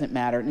 it doesn't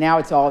matter. Now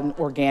it's all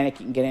organic,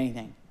 you can get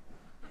anything.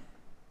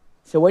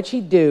 So what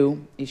she'd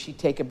do is she'd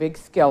take a big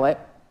skillet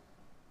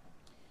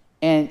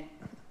and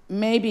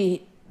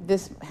maybe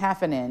this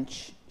half an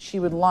inch, she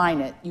would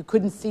line it. You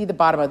couldn't see the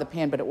bottom of the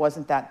pan, but it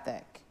wasn't that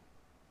thick.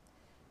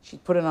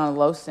 She'd put it on a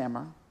low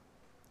simmer.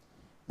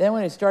 Then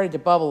when it started to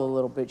bubble a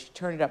little bit, she'd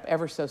turn it up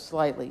ever so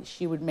slightly.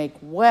 She would make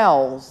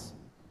wells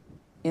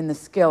in the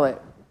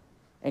skillet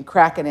and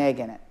crack an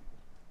egg in it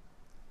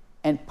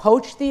and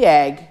poach the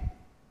egg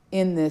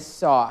in this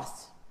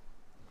sauce.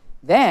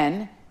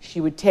 Then she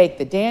would take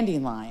the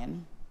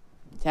dandelion,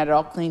 had it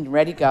all cleaned and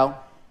ready to go.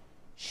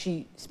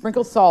 She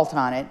sprinkled salt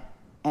on it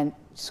and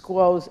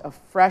squoze a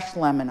fresh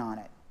lemon on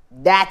it.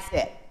 That's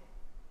it.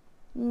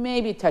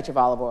 Maybe a touch of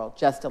olive oil,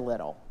 just a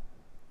little.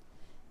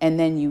 And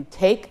then you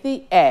take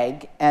the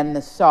egg and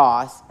the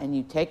sauce and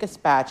you take a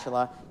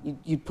spatula,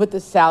 you put the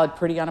salad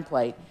pretty on a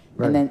plate,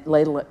 right. And then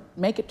ladle it.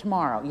 Make it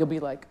tomorrow. You'll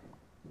be like,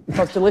 the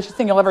most delicious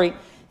thing you'll ever eat.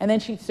 And then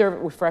she'd serve it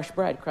with fresh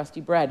bread,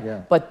 crusty bread.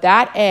 Yeah. But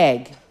that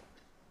egg,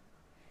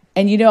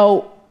 and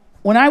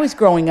when I was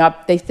growing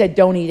up, they said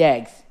don't eat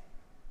eggs.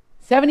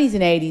 70s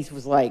and 80s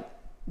was like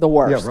the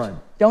worst. Yeah, right.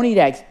 Don't eat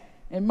eggs.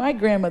 And my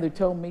grandmother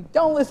told me,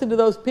 don't listen to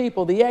those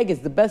people. The egg is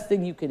the best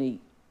thing you can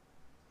eat.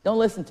 Don't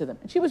listen to them.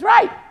 And she was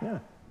right. Yeah.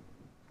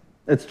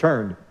 It's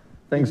turned.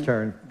 Things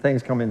turn.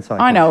 Things come in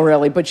cycles. I know,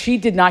 really. But she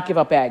did not give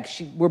up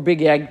eggs. We're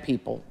big egg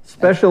people.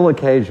 Special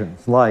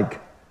occasions,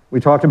 like we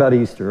talked about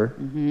Easter.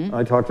 Mm-hmm.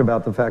 I talked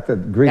about the fact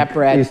that Greek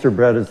Easter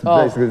bread is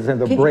basically the same.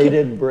 The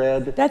braided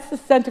bread. That's the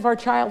scent of our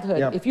childhood.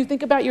 Yep. If you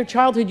think about your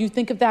childhood, you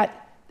think of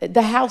that.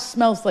 The house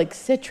smells like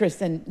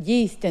citrus and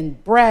yeast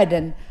and bread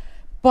and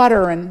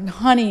butter and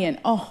honey and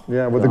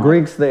Yeah, with the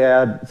Greeks, they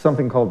add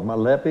something called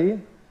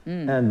malepi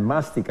and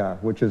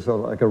mastika, which is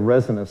like a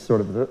resinous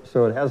sort of,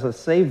 so it has a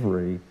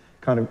savory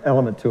kind of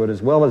element to it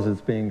as well as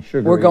it's being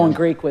sugary. We're going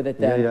Greek with it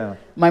then. Yeah.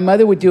 My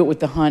mother would do it with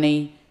the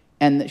honey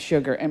and the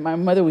sugar, and my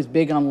mother was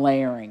big on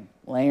layering,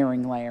 like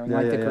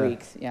the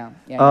Greeks. Yeah.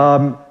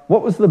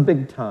 What was the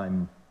big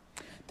time?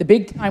 The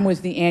big time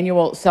was the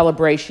annual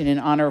celebration in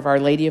honor of Our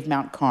Lady of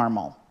Mount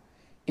Carmel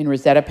in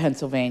Rosetta,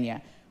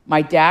 Pennsylvania.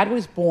 My dad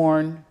was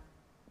born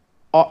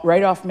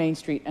right off Main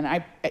Street,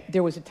 and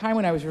there was a time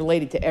when I was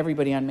related to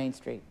everybody on Main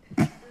Street.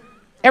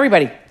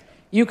 Everybody.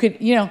 You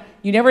could, you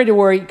never had to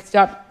worry. You could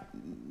stop,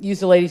 use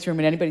the ladies' room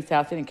at anybody's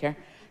house. They didn't care.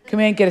 Come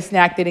in, get a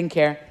snack. They didn't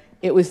care.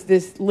 It was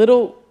this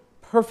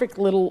perfect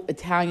little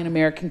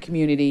Italian-American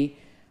community.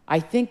 I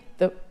think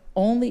the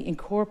only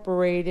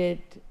incorporated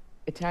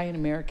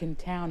Italian-American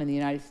town in the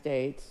United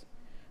States.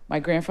 My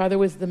grandfather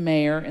was the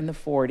mayor in the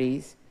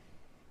 40s,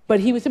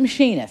 but he was a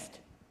machinist.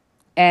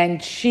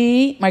 And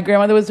my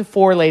grandmother was a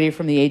forelady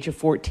from the age of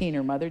 14.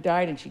 Her mother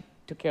died, and she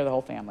took care of the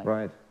whole family.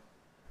 Right.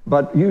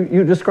 But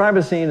you describe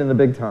a scene in The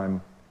Big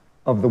Time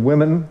of the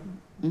women.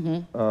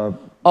 Oh,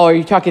 are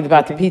you talking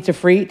about the pizza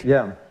frite?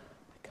 Yeah.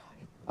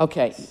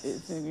 Okay,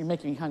 you're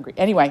making me hungry.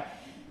 Anyway,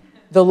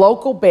 the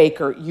local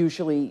baker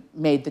usually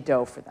made the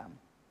dough for them.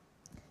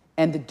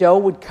 And the dough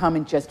would come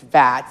in just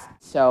vats.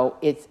 So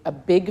it's a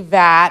big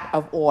vat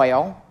of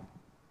oil.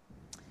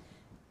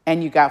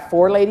 And you got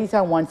 4 ladies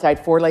on one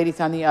side, 4 ladies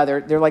on the other.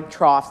 They're like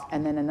troughs,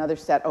 and then another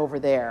set over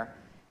there.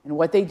 And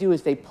what they do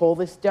is they pull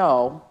this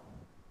dough,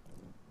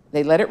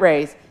 they let it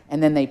raise,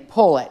 and then they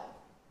pull it.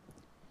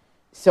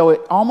 So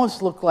it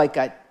almost looked like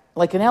an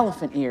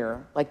elephant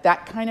ear, like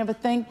that kind of a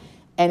thing,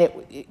 and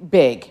it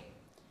big.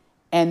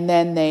 And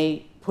then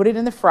they put it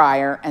in the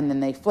fryer, and then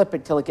they flip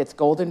it till it gets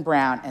golden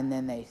brown, and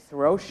then they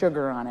throw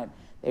sugar on it.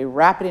 They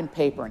wrap it in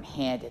paper and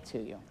hand it to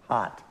you.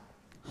 Hot.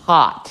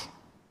 Hot.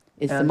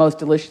 It's the most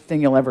delicious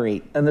thing you'll ever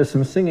eat. And there's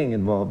some singing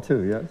involved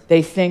too, yes?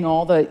 They sing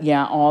all the,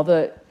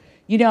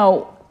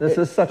 This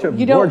is such a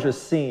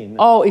gorgeous scene.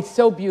 Oh, it's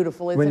so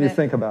beautiful, isn't it? When you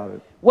think about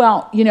it.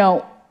 Well,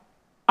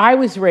 I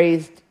was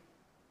raised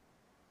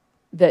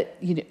that,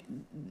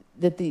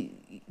 that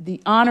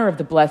the honor of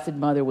the Blessed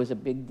Mother was a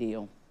big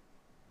deal.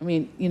 I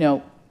mean,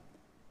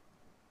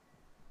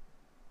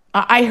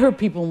 I heard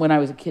people when I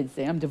was a kid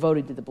say, I'm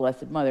devoted to the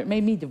Blessed Mother. It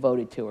made me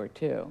devoted to her,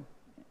 too.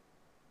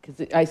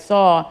 Because I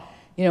saw,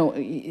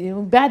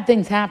 bad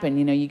things happen,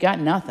 you got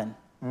nothing.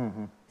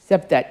 Mm-hmm.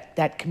 Except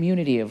that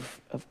community of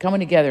coming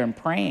together and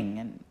praying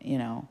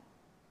and,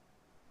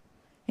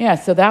 Yeah,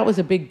 so that was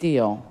a big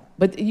deal.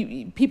 But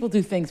people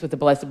do things with the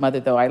Blessed Mother,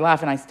 though. I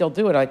laugh, and I still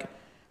do it.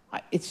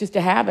 It's just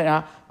a habit.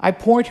 I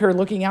point her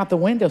looking out the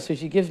window so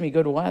she gives me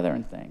good weather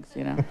and things,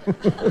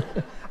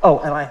 Oh,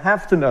 and I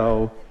have to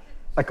know,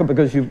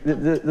 because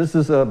this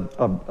is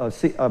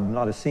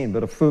not a scene,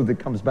 but a food that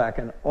comes back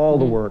in all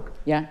the work.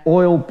 Yeah.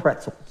 Oil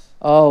pretzels.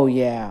 Oh,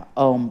 yeah.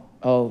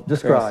 Oh.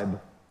 Describe.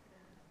 Chris.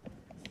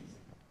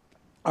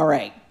 All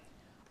right.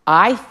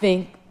 I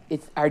think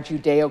it's our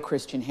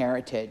Judeo-Christian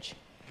heritage.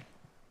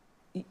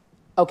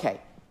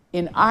 Okay.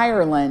 In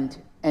Ireland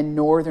and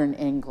northern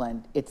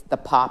England, it's the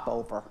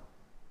popover.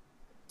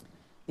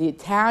 The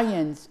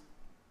Italians,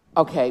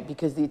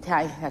 because the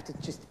Italians have to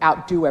just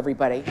outdo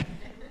everybody.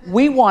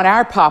 We want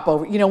our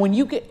popover. When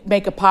you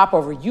make a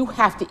popover, you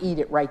have to eat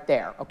it right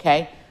there,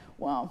 okay?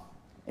 Well,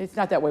 it's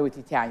not that way with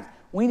the Italians.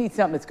 We need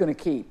something that's going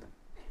to keep.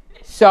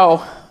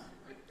 So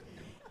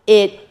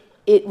it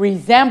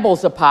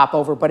resembles a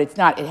popover, but it's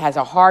not. It has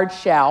a hard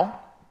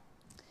shell,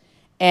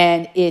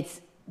 and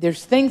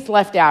there's things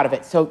left out of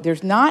it. So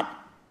there's not,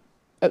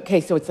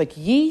 so it's like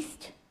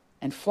yeast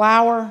and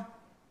flour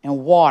and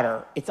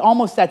water. It's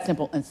almost that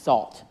simple, and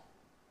salt.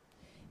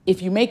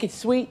 If you make it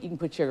sweet, you can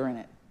put sugar in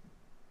it.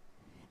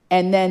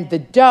 And then the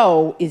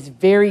dough is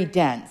very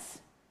dense.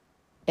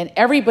 And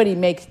everybody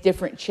makes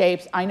different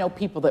shapes. I know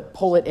people that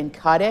pull it and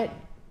cut it.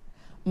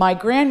 My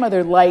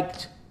grandmother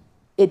liked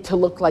it to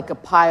look like a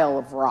pile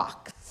of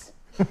rocks.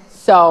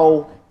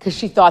 Because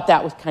she thought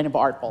that was kind of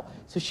artful.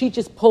 So she'd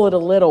just pull it a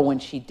little when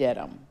she did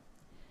them.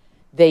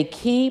 They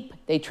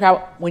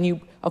travel,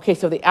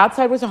 so the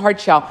outside was a hard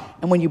shell,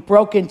 and when you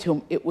broke into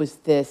them, it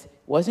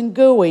wasn't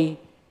gooey,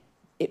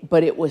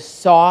 but it was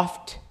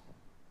soft,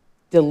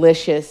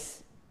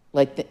 delicious,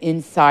 like the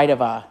inside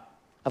of a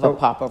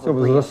popover. So it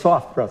was a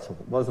soft pretzel.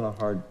 It wasn't a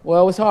hard.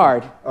 Well, it was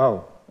hard.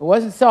 Oh. It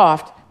wasn't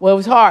soft. Well, it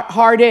was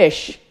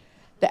hard-ish.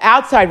 The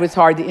outside was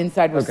hard. The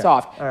inside was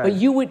soft. Right. But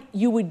you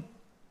would.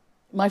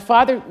 My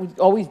father would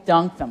always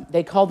dunk them.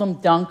 They called them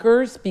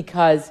dunkers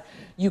because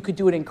you could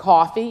do it in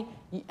coffee.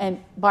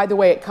 And by the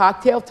way, at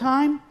cocktail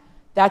time,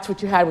 that's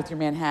what you had with your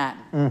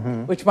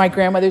Manhattan, which my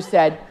grandmother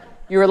said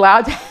you're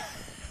allowed to.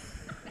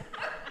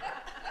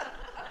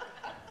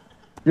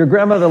 Your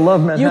grandmother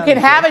loved Manhattan. You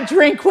can have a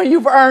drink when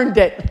you've earned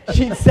it,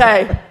 she'd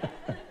say.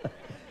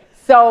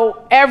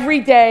 So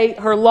every day,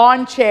 her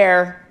lawn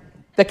chair,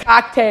 the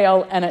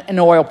cocktail, and an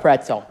oil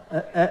pretzel.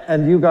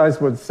 And you guys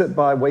would sit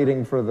by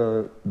waiting for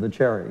the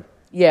cherry.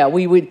 Yeah,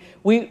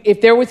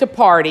 if there was a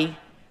party,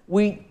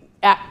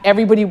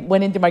 everybody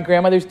went into my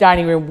grandmother's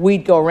dining room,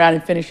 we'd go around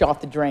and finish off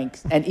the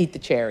drinks and eat the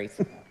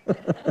cherries.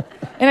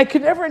 And I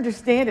could never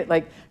understand it.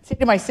 Like, say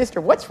to my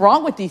sister, what's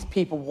wrong with these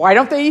people? Why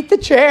don't they eat the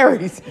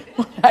cherries?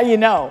 How you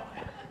know?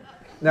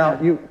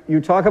 Now, you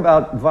talk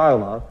about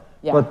Viola,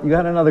 but you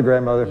had another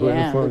grandmother who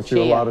influenced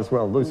you a lot as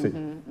well, Lucy.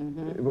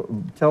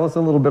 Tell us a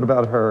little bit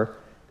about her,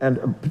 and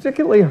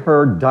particularly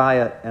her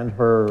diet and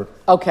her...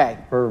 Okay.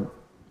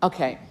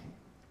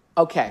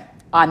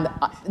 On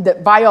the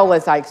Viola,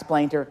 as I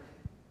explained her,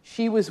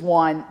 she was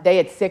one. They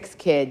had 6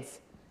 kids,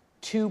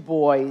 2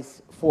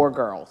 boys, 4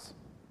 girls.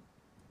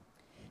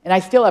 And I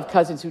still have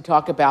cousins who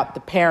talk about the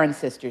Perrin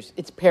sisters.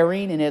 It's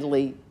Perrine in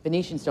Italy.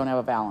 Venetians don't have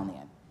a vowel in the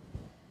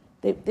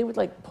end. They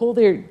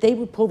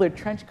would pull their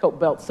trench coat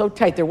belts so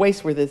tight their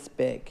waists were this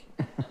big.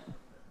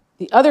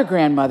 The other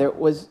grandmother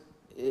was,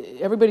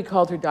 everybody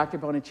called her Dr.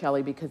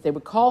 Bonicelli because they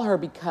would call her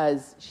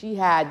because she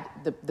had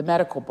the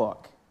medical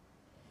book.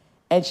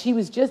 And she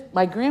was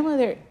my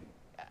grandmother,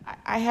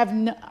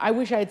 I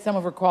wish I had some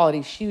of her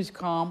qualities. She was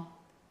calm,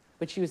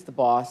 but she was the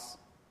boss.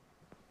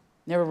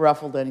 Never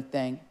ruffled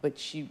anything, but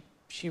she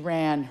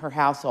ran her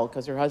household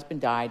because her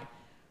husband died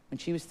when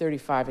she was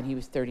 35 and he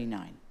was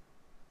 39.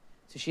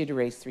 So she had to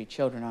raise 3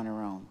 children on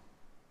her own.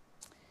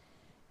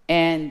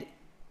 And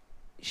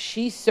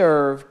she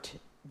served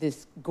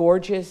this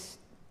gorgeous,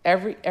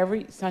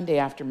 every Sunday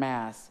after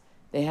Mass,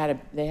 they had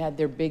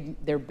their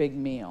big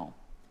meal.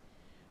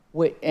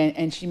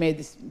 And she made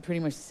this pretty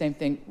much the same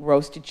thing: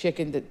 roasted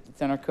chicken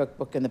that's in our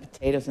cookbook, and the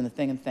potatoes and the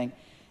thing,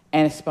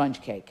 and a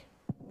sponge cake.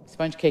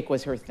 Sponge cake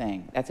was her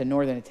thing. That's a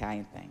Northern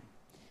Italian thing.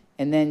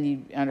 And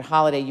then on a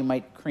holiday, you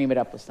might cream it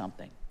up with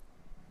something.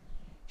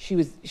 She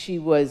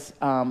lived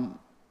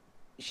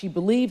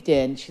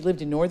in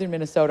northern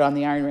Minnesota on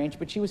the Iron Range,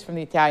 but she was from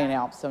the Italian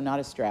Alps, so not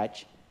a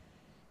stretch.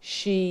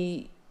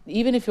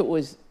 Even if it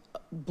was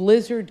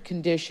blizzard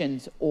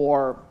conditions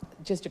or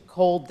just a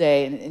cold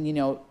day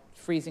and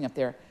freezing up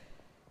there,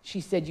 she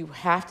said, you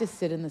have to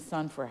sit in the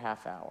sun for a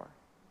half hour.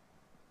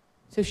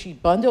 So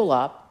she'd bundle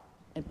up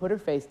and put her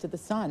face to the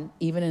sun,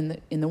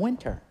 even in the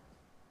winter.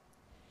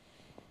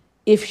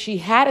 If she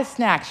had a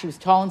snack, she was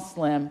tall and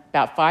slim,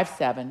 about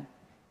 5'7",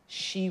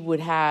 she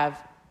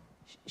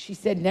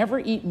said, never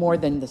eat more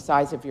than the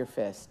size of your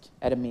fist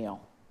at a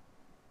meal.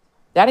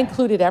 That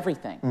included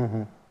everything.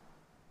 Mm-hmm.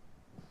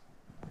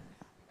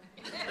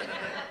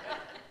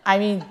 I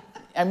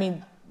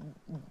mean,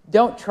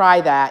 don't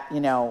try that,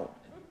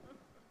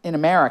 in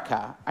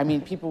America. I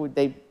mean,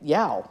 they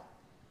yell.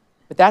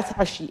 But that's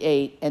how she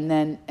ate. And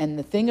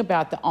the thing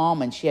about the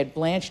almonds, she had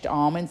blanched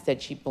almonds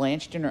that she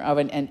blanched in her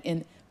oven,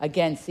 and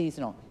again,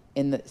 seasonal.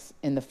 In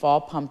the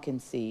fall, pumpkin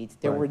seeds.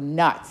 There were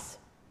nuts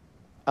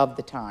of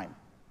the time.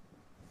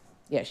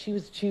 Yeah, she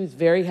was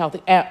very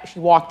healthy. She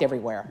walked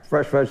everywhere.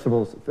 Fresh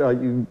vegetables.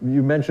 You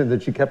mentioned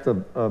that she kept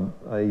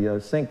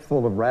a sink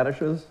full of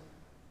radishes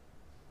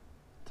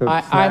to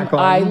snack on.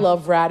 I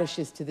love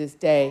radishes to this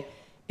day.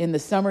 In the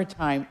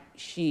summertime,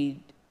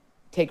 she'd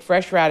take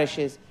fresh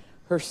radishes.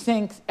 Her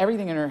sinks,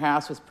 everything in her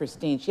house was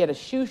pristine. She had a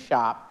shoe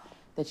shop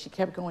that she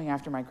kept going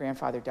after my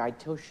grandfather died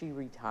till she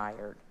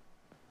retired.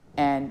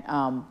 And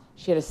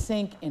she had a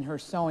sink in her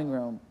sewing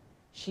room.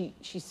 She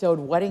sewed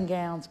wedding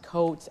gowns,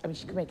 coats. I mean,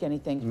 she could make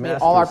anything. She made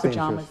all our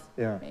pajamas.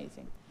 Yeah.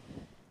 Amazing.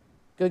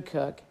 Good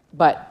cook.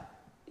 But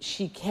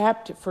she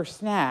kept, for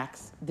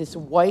snacks, this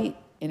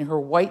in her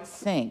white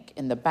sink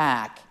in the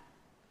back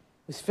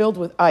was filled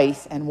with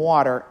ice and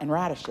water and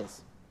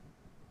radishes.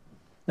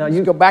 Now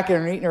you go back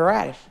in and eat her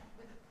radish.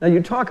 Now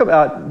you talk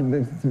about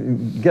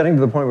getting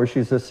to the point where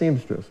she's a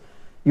seamstress.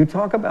 You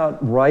talk about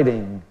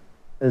writing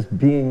as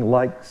being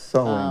like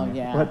sewing. Oh,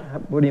 yeah.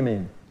 What do you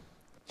mean?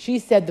 She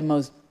said the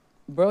most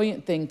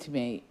brilliant thing to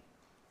me.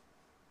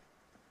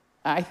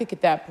 I think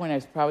at that point I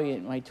was probably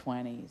in my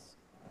 20s.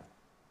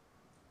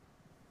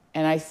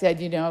 And I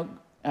said,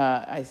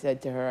 I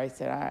said to her,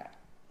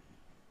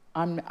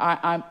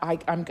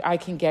 I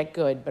can get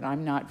good, but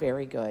I'm not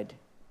very good.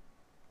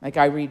 Like,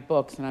 I read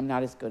books and I'm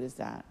not as good as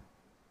that.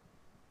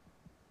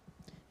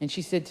 And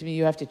she said to me,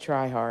 you have to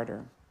try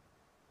harder.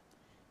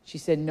 She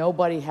said,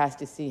 nobody has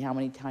to see how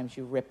many times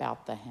you rip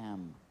out the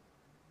hem.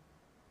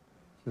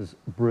 This is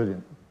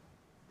brilliant.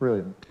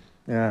 Brilliant.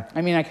 Yeah.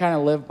 I mean, I kind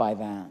of live by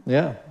that.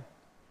 Yeah.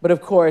 But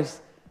of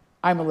course,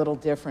 I'm a little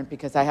different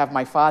because I have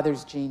my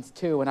father's genes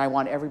too, and I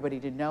want everybody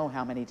to know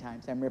how many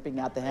times I'm ripping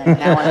out the hem, and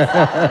how I'm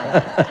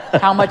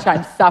suffering, how much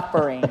I'm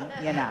suffering,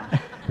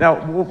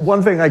 Now,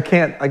 one thing I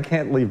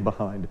can't leave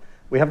behind.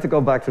 We have to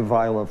go back to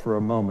Viola for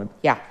a moment.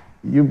 Yeah.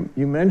 You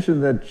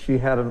mentioned that she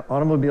had an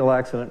automobile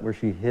accident where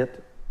she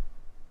hit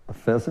a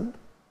pheasant?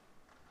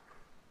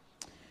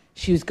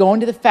 She was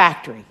going to the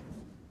factory.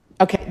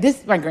 Okay,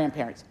 this is my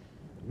grandparents.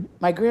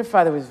 My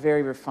grandfather was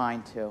very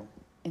refined too.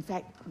 In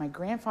fact, my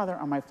grandfather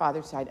on my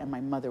father's side and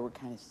my mother were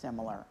kind of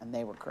similar, and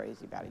they were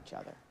crazy about each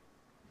other.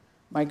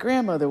 My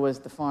grandmother was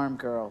the farm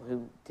girl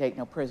who take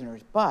no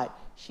prisoners, but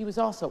she was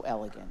also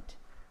elegant.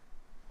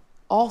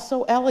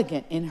 Also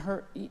elegant in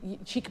her,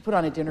 she could put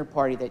on a dinner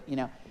party that,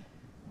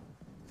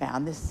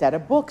 found this set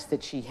of books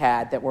that she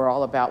had that were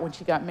all about when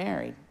she got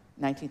married,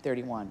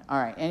 1931. All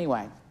right,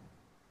 anyway.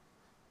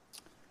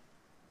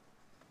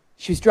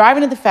 She was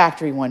driving to the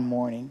factory one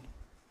morning,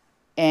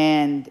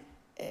 and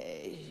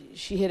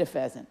she hit a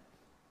pheasant.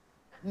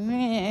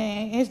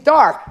 It's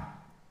dark.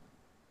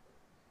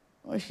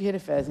 Well, she hit a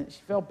pheasant.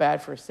 She felt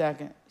bad for a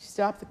second. She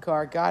stopped the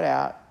car, got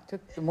out,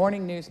 took the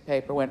morning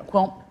newspaper, went,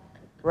 clump,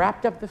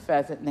 wrapped up the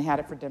pheasant, and they had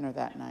it for dinner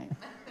that night.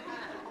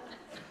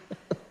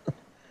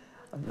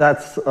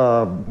 That's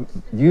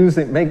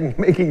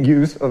making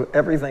use of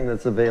everything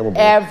that's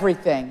available.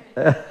 Everything.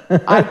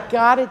 I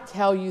got to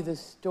tell you the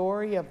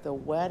story of the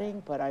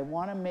wedding, but I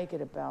want to make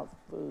it about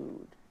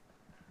food.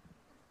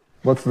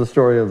 What's the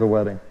story of the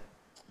wedding?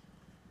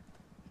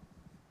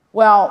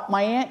 Well,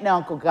 my aunt and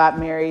uncle got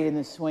married in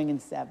the swinging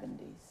 70s.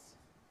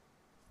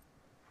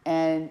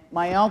 And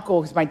my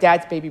uncle, who's my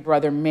dad's baby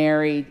brother,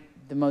 married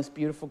the most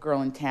beautiful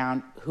girl in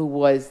town, who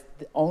was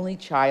the only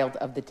child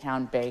of the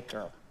town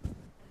baker.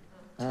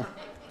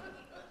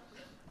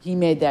 He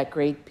made that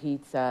great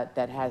pizza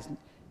that has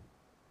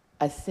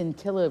a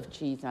scintilla of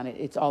cheese on it.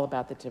 It's all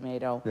about the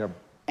tomato Yep.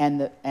 and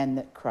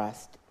the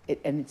crust.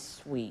 And it's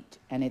sweet,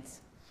 and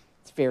it's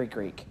very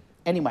Greek.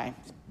 Anyway,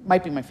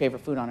 might be my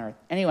favorite food on earth.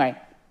 Anyway,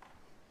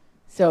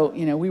 so,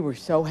 you know, we were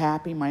so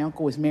happy. My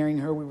uncle was marrying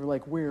her. We were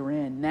like, we're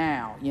in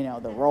now. You know,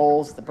 the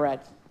rolls, the bread.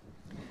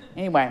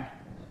 Anyway,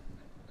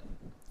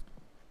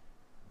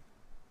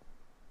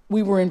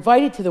 we were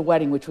invited to the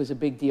wedding, which was a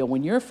big deal.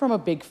 When you're from a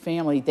big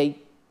family,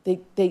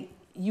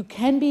 you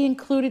can be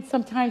included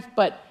sometimes,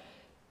 but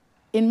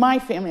in my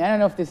family, I don't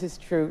know if this is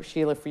true,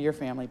 Sheila, for your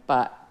family,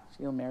 but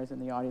Sheila Mayor's in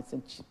the audience,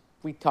 and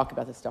we talk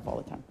about this stuff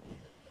all the time.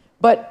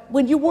 But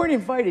when you weren't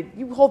invited,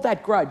 you hold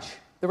that grudge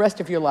the rest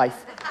of your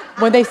life.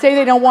 When they say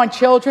they don't want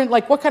children,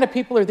 like, what kind of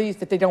people are these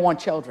that they don't want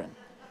children?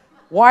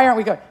 Why aren't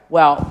we going?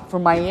 Well, for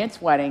my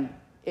aunt's wedding,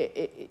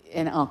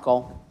 and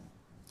uncle,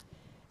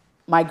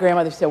 my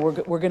grandmother said,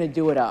 we're going to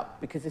do it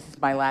up because this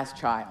is my last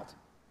child.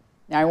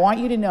 Now, I want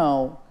you to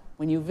know,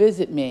 when you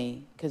visit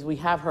me, because we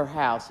have her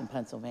house in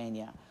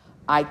Pennsylvania,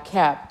 I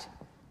kept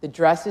the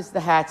dresses, the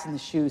hats, and the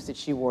shoes that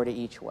she wore to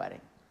each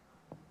wedding.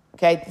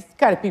 Okay? This is the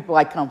kind of people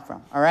I come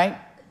from, all right?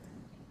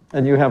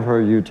 And you have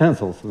her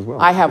utensils as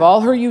well. I have all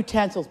her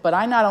utensils, but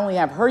I not only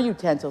have her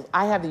utensils,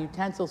 I have the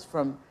utensils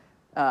from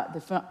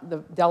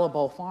the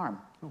Delabo farm.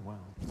 Oh, wow.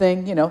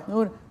 Thing, you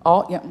know,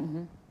 all, yeah,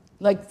 mm-hmm.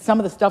 Like some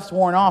of the stuff's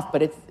worn off,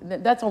 but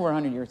that's over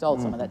 100 years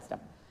old, some of that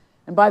stuff.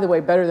 And by the way,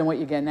 better than what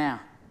you get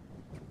now.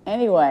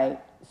 Anyway,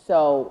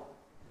 so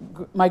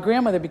my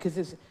grandmother,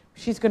 because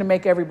she's going to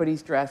make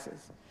everybody's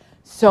dresses.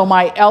 So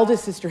my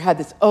eldest sister had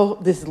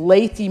this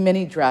lacy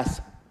mini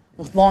dress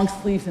with long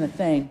sleeves and a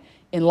thing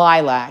in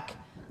lilac.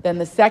 Then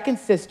the second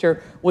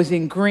sister was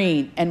in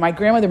green, and my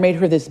grandmother made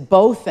her this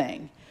bow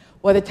thing.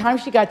 By the time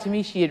she got to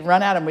me, she had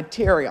run out of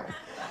material.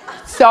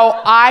 So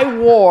I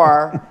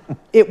wore,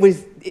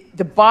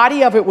 the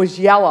body of it was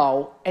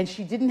yellow, and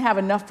she didn't have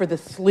enough for the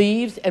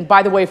sleeves. And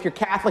by the way, if you're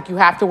Catholic, you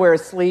have to wear a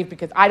sleeve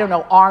because, I don't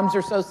know, arms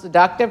are so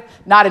seductive.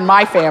 Not in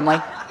my family.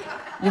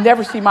 You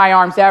never see my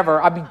arms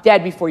ever. I'll be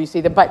dead before you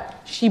see them.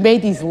 But she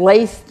made these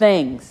lace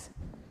things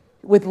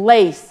with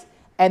lace,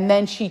 and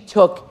then she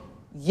took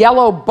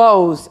yellow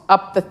bows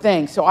up the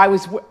thing. So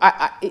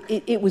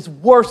it was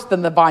worse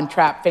than the Von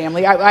Trapp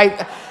family.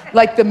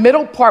 Like the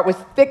middle part was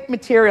thick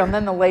material, and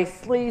then the lace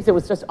sleeves, it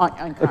was just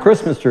uncomfortable. A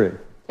Christmas tree.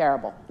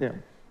 Terrible. Yeah.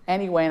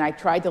 Anyway, and I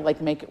tried to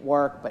like make it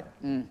work, but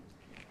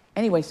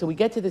anyway, so we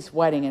get to this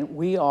wedding, and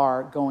we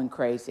are going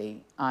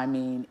crazy. I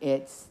mean,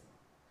 it's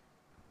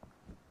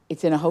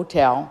in a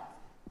hotel,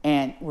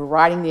 and we're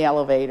riding the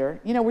elevator.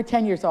 You know, we're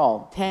 10 years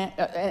old,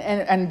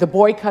 and the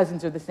boy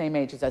cousins are the same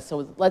age as us.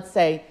 So let's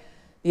say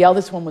the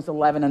eldest one was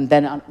 11 and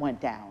then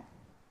went down.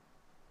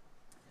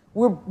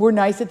 We're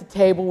nice at the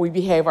table. We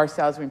behave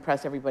ourselves. We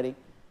impress everybody.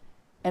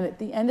 And at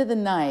the end of the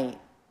night,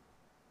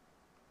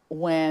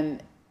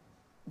 when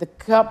the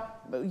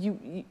cup,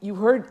 you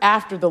heard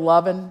After the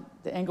Lovin',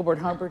 the Engelbert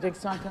Humperdinck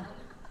song?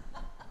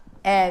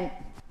 And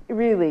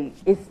really,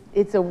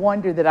 it's a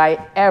wonder that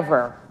I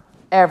ever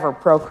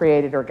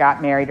procreated or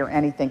got married or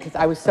anything, because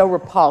I was so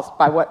repulsed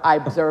by what I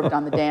observed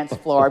on the dance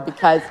floor,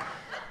 because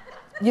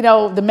you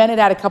know, the men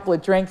had a couple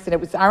of drinks, and it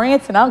was our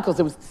aunts and uncles.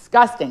 It was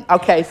disgusting.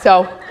 Okay,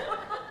 so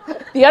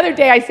the other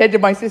day I said to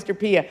my sister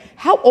Pia,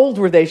 how old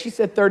were they? She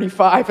said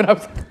 35, and I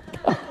was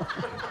like,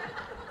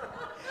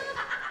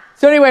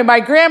 So anyway, my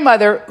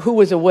grandmother, who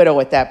was a widow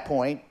at that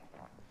point,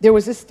 there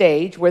was a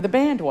stage where the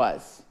band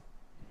was.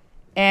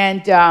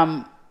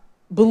 And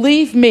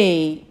believe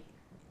me,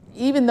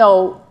 even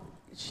though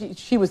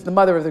she was the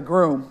mother of the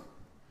groom,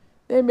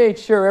 they made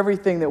sure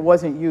everything that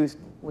wasn't used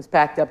was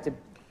packed up to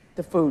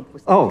the food.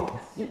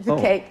 The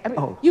cake. I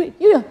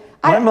mean,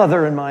 my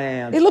mother and my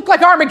aunt. It looked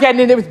like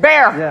Armageddon, and it was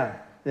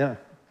bare. Yeah.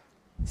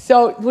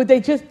 So would they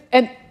just,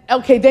 then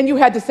you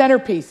had the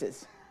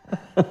centerpieces,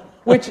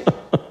 which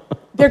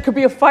there could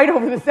be a fight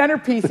over the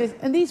centerpieces,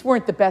 and these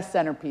weren't the best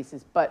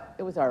centerpieces, but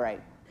it was all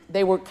right.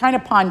 They were kind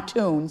of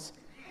pontoons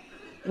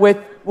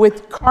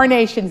with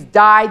carnations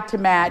dyed to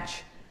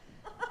match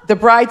the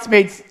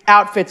bridesmaids'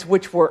 outfits,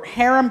 which were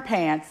harem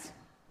pants.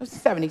 It was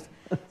the 70s.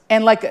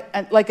 And like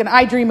an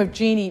I Dream of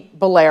Jeannie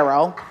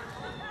bolero,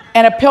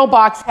 and a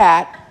pillbox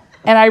hat.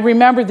 And I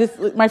remember this,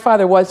 my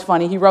father was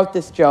funny. He wrote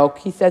this joke.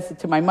 He says it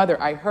to my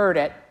mother. I heard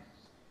it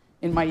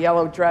in my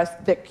yellow dress,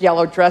 thick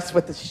yellow dress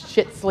with the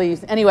shit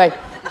sleeves. Anyway,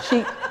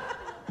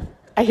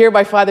 I hear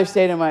my father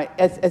say to my,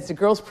 as the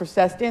girls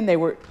processed in,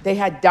 they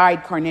had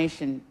dyed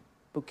carnation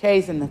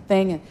bouquets and the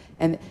thing,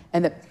 and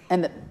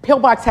the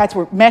pillbox hats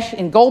were mesh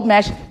in gold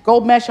mesh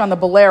on the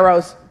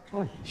boleros,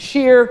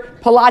 sheer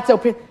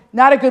palazzo.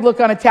 Not a good look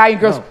on Italian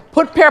girls. No.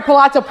 Put a pair of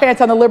palazzo pants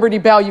on the Liberty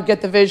Bell, you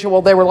get the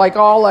visual. They were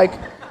all like...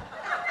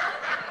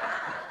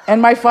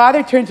 And my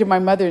father turned to my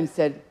mother and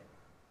said,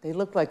 they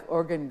look like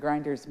organ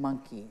grinders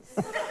monkeys.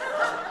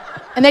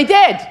 And they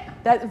did.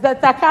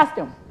 That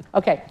costume.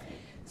 Okay.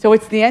 So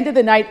it's the end of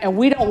the night, and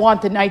we don't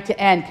want the night to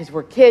end because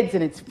we're kids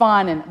and it's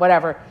fun and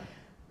whatever.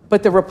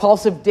 But the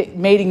repulsive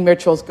mating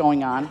ritual's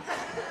going on.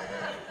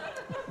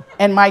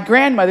 And my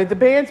grandmother, the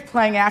band's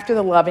playing After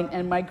the Loving,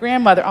 and my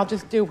grandmother, I'll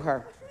just do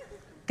her,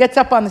 gets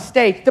up on the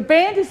stage. The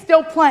band is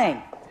still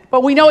playing,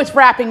 but we know it's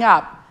wrapping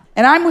up.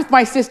 And I'm with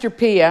my sister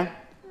Pia,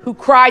 who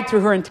cried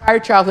through her entire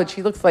childhood.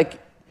 She looks like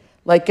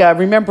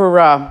remember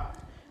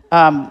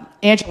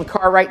Angela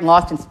Cartwright in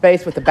Lost in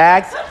Space with the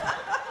bags?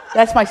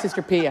 That's my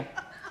sister Pia.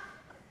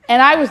 And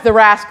I was the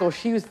rascal.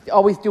 She was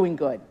always doing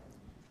good.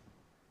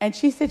 And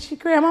she said,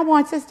 Grandma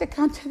wants us to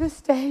come to the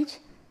stage.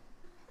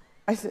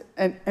 I said,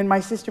 and my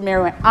sister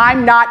Mary went,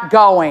 I'm not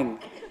going.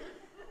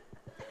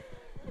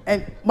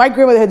 And my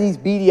grandmother had these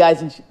beady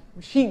eyes, and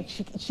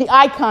she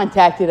eye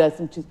contacted us,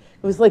 and it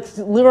was like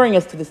luring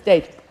us to the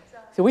stage.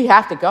 So we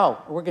have to go,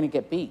 or we're going to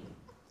get beat.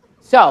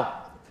 So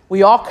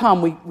we all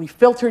come. We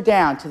filter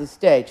down to the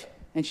stage.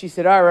 And she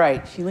said, all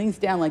right. She leans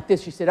down like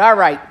this. She said, all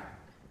right,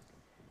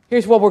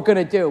 here's what we're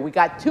going to do. We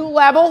got 2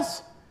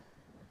 levels.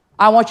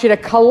 I want you to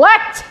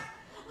collect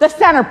the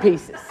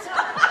centerpieces.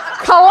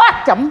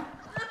 Collect them.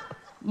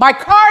 My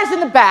car's in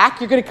the back.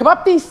 You're going to come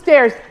up these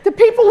stairs. The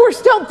people who are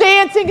still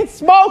dancing and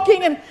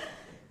smoking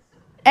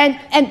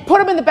and put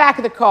them in the back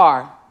of the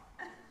car.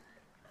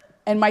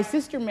 And my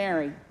sister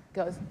Mary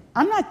goes,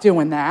 I'm not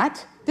doing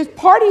that. This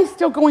party is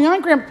still going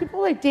on, Graham.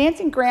 People are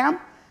dancing, Graham.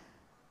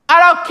 I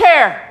don't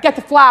care. Get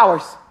the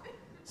flowers.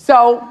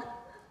 So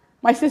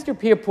my sister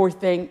Pia, poor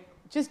thing,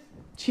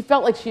 she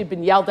felt like she had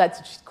been yelled at,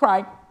 so she's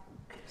crying.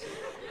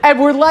 And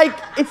we're like,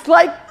 it's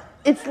like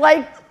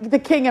the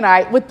King and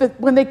I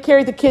when they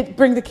carry the kids,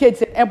 bring the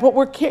kids in, but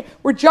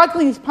we're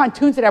juggling these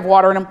pontoons that have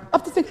water in them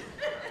up this thing,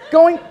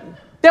 going.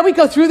 Then we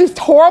go through this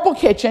horrible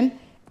kitchen.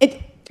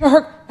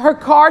 Her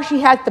car, she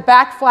has the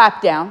back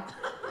flap down,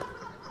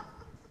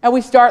 and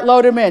we start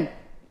loading them in.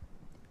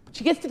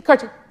 She gets to the car.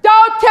 She goes,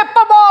 don't tip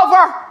them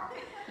over.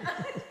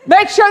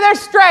 Make sure they're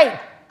straight.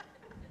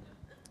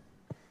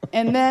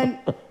 And then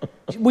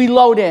we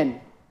load in.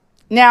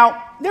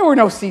 Now, there were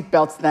no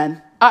seatbelts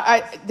then.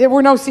 There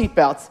were no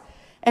seatbelts.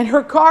 And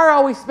her car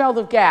always smelled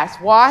of gas.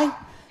 Why?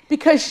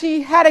 Because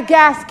she had a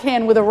gas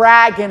can with a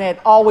rag in it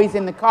always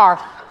in the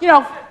car. You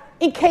know,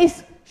 in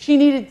case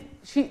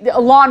a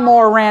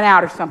lawnmower ran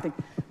out or something.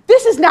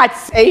 This is not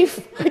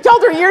safe. I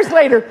told her years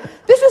later,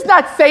 this is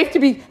not safe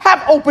to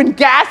have open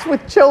gas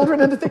with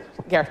children and the thing.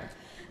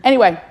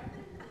 Anyway,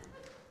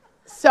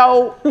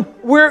 so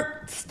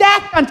we're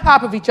stacked on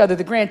top of each other,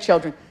 the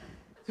grandchildren,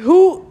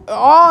 who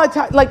all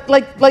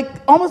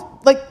almost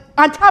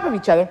on top of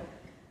each other.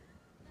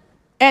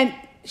 And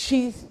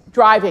she's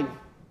driving.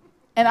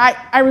 And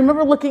I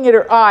remember looking at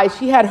her eyes.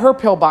 She had her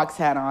pillbox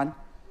hat on.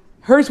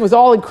 Hers was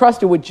all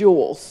encrusted with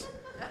jewels.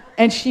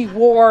 And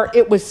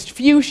it was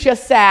fuchsia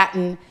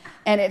satin,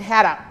 and it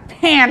had a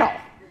panel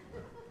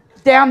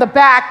down the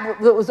back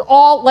that was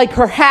all like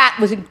her hat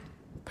was in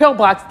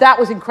pillbox. That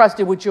was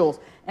encrusted with jewels.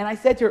 And I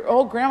said to her,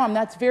 oh, Grandma,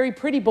 that's very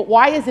pretty, but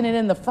why isn't it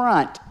in the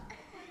front?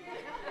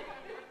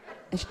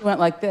 And she went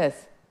like this.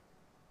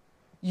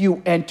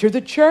 You enter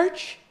the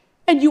church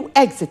and you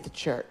exit the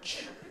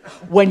church.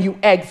 When you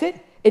exit,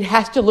 it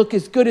has to look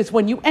as good as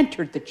when you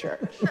entered the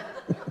church.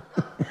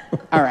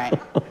 All right.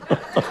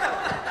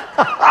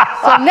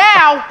 So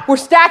now we're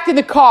stacked in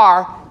the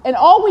car, and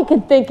all we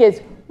can think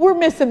is, we're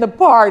missing the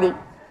party.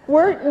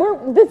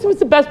 This was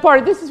the best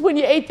party. This is when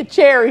you ate the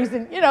cherries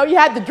and, you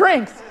had the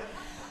drinks.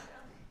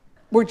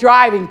 We're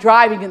driving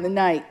in the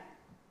night.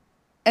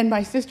 And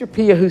my sister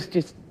Pia, who's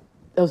just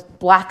those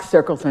black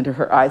circles under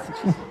her eyes,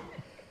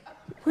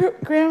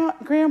 Graham,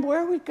 where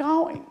are we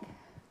going?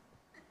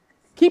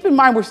 Keep in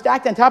mind, we're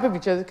stacked on top of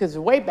each other because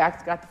the way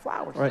back's got the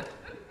flowers. Right.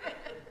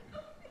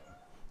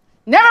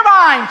 Never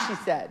mind, she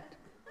said.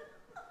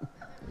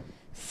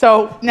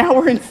 So now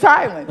we're in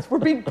silence. We're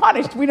being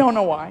punished. We don't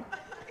know why.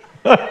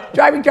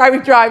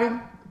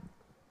 Driving.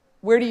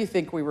 Where do you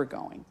think we were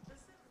going?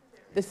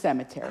 The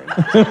cemetery.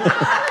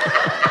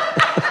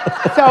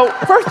 So,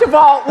 first of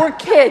all, we're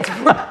kids.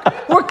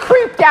 We're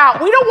creeped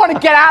out. We don't want to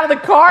get out of the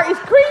car. It's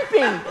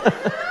creepy.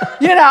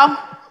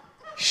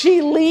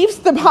 She leaves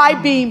the high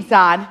beams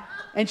on,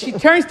 and she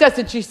turns to us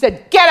and she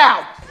said, get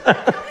out.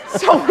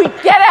 So we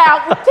get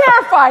out. We're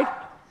terrified.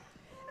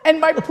 And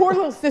my poor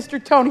little sister,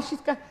 Tony, she's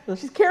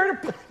carrying a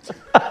punch.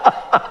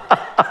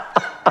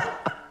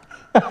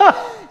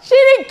 She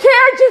didn't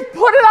care, just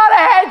put it on a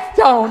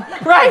headstone,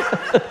 right?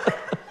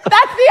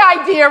 That's the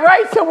idea,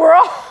 right? So we're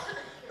all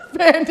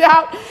fanned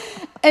out.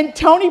 And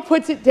Tony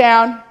puts it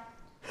down,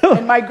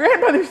 and my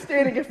grandmother's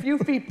standing a few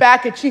feet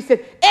back, and she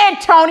said,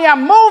 Antonia,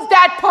 move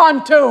that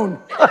pontoon.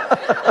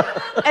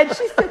 And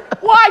she said,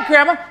 why,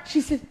 Grandma?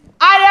 She said,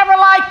 I never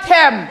liked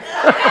him.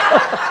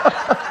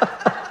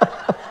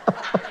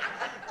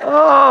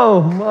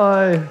 Oh,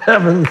 my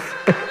heavens.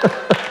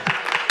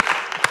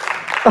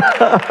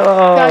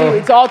 Tell you,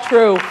 it's all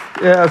true.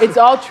 Yes. It's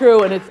all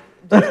true, and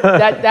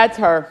that's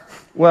her.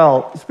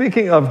 Well,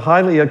 speaking of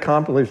highly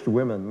accomplished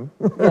women,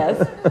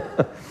 yes,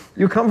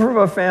 you come from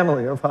a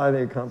family of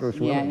highly accomplished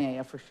women.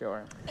 Yeah, for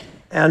sure.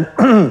 And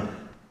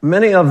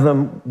many of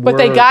them But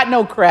they got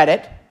no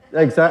credit.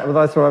 Exactly,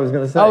 that's what I was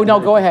going to say. Oh, no,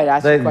 go ahead,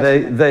 ask the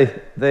question.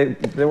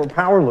 They were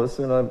powerless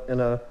in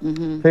a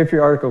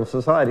patriarchal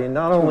society,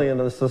 not only in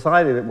the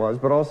society that was,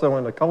 but also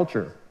in the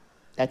culture.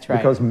 That's right.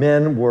 Because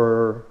men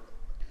were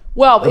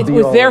Well, it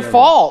was their all-in-all.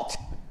 fault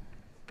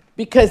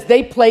because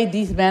they played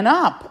these men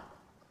up.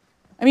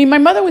 I mean, my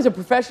mother was a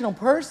professional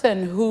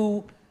person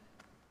who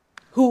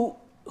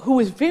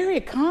was very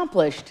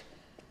accomplished,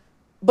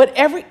 but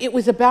it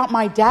was about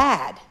my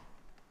dad.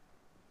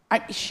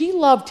 She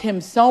loved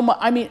him so much.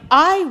 I mean,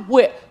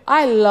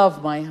 I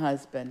love my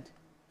husband.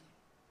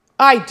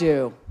 I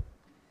do.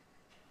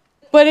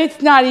 But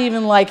it's not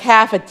even like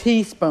half a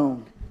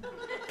teaspoon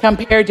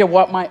compared to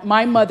what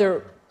my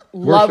mother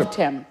loved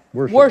him.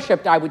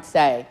 Worshipped, I would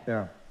say.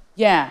 Yeah.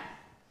 Yeah.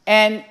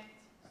 And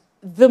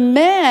the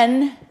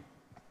men,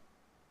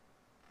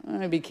 I'm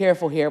going to be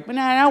careful here, but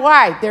no,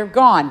 why? They're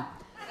gone.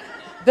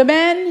 The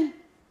men,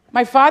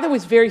 my father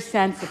was very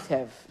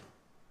sensitive.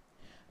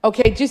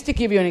 Okay, just to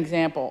give you an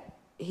example,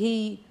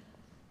 he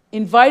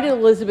invited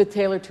Elizabeth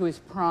Taylor to his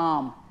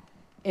prom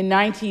in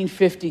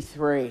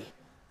 1953.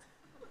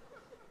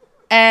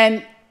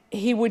 And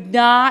he would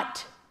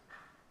not,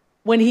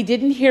 when he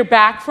didn't hear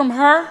back from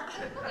her,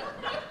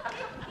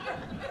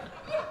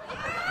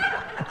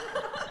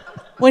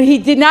 when he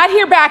did not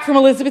hear back from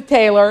Elizabeth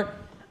Taylor,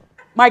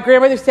 my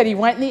grandmother said he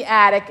went in the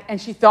attic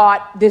and she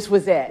thought this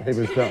was it. He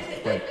was done.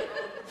 Right.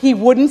 He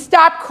wouldn't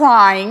stop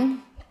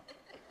crying.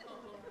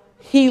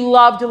 He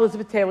loved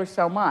Elizabeth Taylor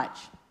so much.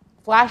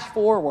 Flash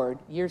forward,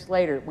 years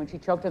later, when she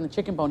choked on the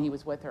chicken bone, he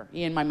was with her.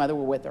 He and my mother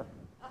were with her.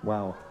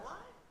 Wow.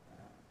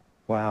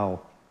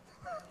 Wow.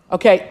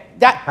 Okay,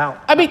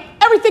 I mean,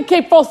 everything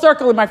came full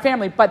circle in my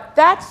family, but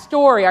that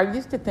story, I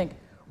used to think,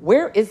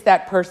 where is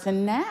that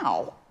person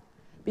now?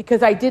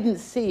 Because I didn't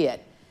see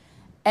it.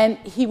 And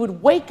he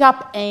would wake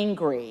up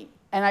angry.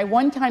 And I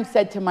one time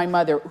said to my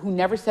mother, who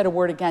never said a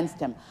word against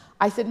him,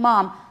 I said,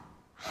 Mom,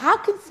 how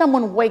can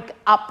someone wake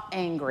up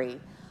angry?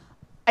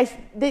 Has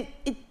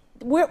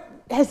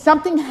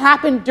something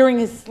happened during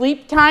his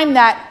sleep time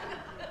that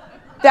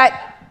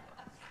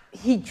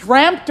he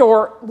dreamt,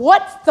 or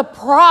what's the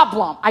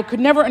problem? I could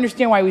never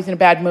understand why he was in a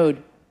bad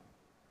mood.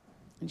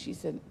 And she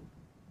said,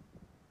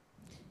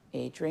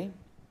 Adri,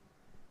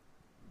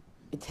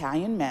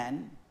 Italian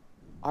men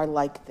are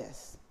like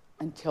this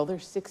until they're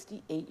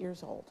 68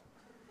 years old.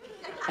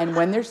 And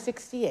when they're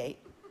 68,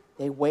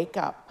 they wake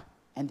up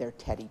and they're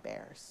teddy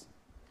bears.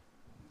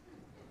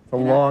 It's a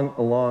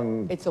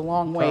long It's a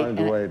long wait. time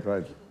to wait,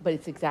 right? But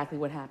it's exactly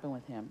what happened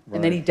with him. Right.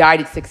 And then he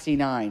died at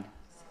 69.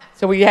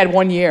 So we had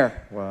 1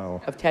 year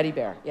of teddy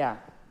bear. Yeah.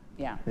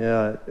 Yeah.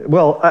 Yeah.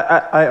 Well,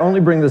 I only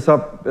bring this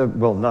up,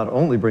 well, not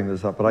only bring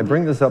this up, but I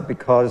bring this up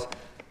because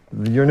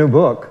your new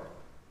book,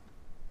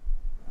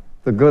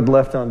 The Good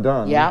Left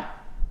Undone, Yeah.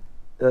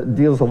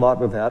 Deals a lot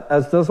with that,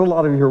 as does a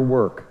lot of your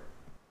work.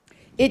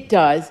 It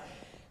does,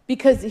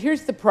 because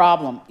here's the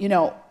problem. You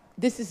know,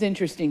 this is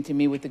interesting to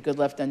me with The Good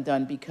Left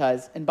Undone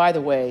because, and by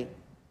the way,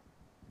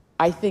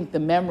 I think the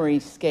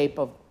memoryscape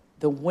of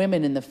the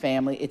women in the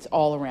family, it's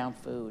all around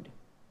food.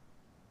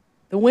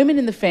 The women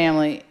in the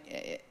family,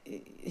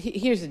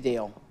 here's the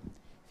deal.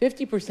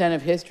 50%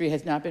 of history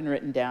has not been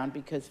written down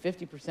because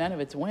 50% of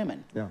it's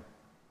women. Yeah.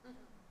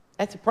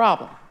 That's a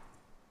problem.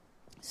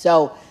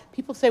 So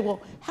people say,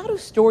 well, how do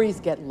stories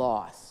get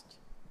lost?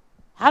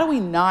 How do we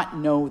not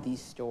know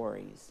these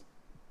stories?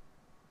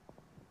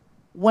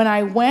 When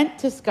I went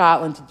to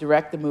Scotland to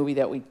direct the movie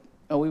that we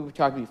were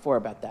talking before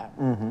about that.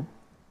 Mm-hmm.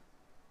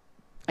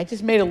 I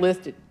just made a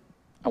list.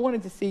 I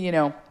wanted to see,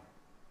 I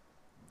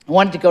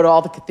wanted to go to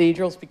all the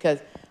cathedrals because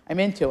I'm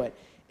into it.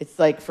 It's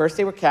like first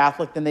they were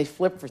Catholic, then they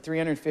flipped for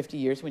 350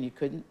 years when you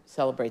couldn't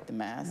celebrate the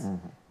Mass.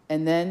 Mm-hmm.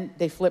 And then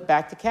they flipped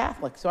back to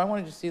Catholic. So I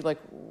wanted to see,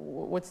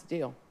 what's the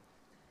deal?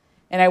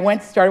 And I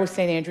started with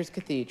St. Andrew's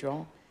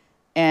Cathedral.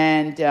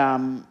 And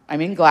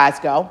I'm in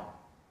Glasgow.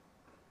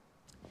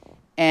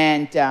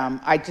 And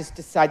I just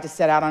decided to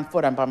set out on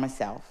foot. I'm by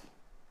myself.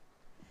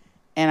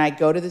 And I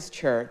go to this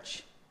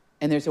church,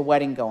 and there's a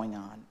wedding going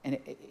on. And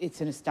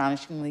it's an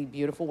astonishingly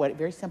beautiful wedding.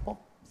 Very simple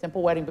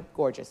wedding, but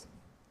gorgeous.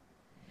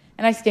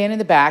 And I stand in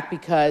the back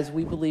because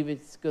we believe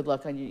it's good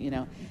luck on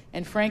you,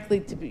 And frankly,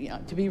 to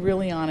be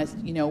really honest,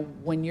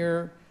 when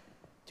you're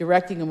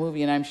directing a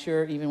movie, and I'm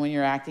sure even when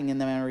you're acting in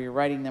them or you're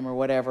writing them or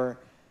whatever,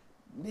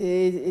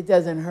 it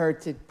doesn't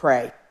hurt to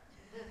pray.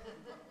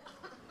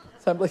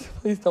 So I'm like,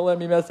 please don't let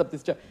me mess up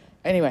this job.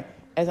 Anyway,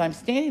 as I'm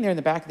standing there in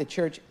the back of the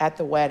church at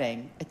the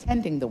wedding,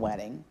 attending the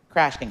wedding,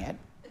 crashing it,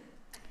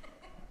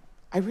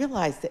 I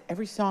realized that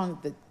every song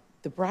that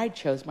the bride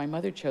chose, my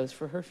mother chose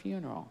for her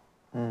funeral.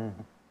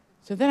 Mm-hmm.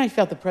 So then I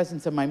felt the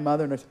presence of my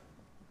mother. And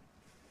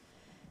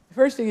the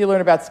first thing you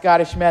learn about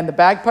Scottish men, the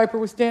bagpiper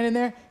was standing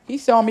there. He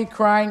saw me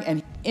crying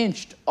and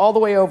inched all the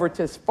way over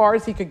to as far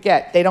as he could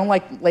get. They don't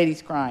like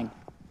ladies crying.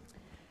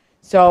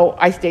 So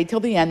I stayed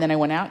till the end. Then I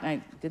went out and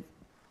I did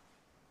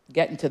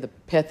get into the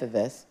pith of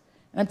this.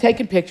 And I'm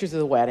taking pictures of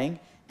the wedding.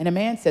 And a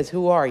man says,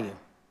 "Who are you?"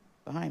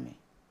 Behind me.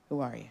 "Who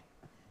are you?"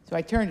 So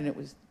I turned and it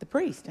was the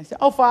priest. I said,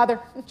 "Oh, Father,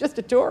 it's just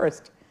a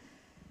tourist."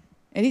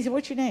 And he said,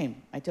 "What's your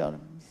name?" I told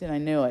him. He said, "I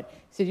knew it."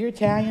 He said, "You're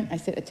Italian?" I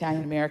said,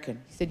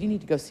 "Italian-American." He said, "You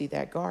need to go see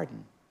that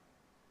garden."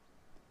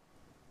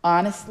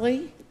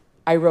 Honestly,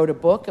 I wrote a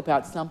book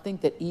about something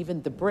that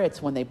even the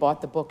Brits, when they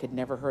bought the book, had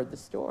never heard the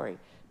story.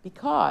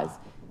 Because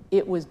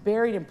it was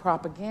buried in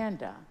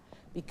propaganda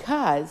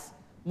because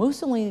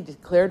Mussolini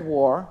declared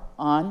war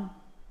on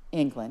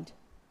England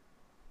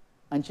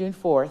on June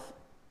 10th,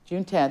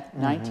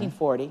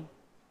 1940.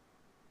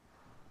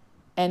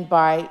 And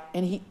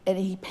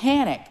he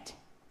panicked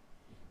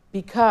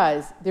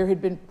because there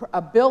had been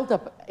a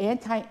buildup of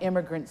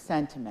anti-immigrant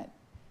sentiment.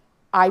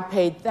 I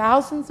paid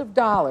thousands of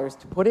dollars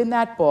to put in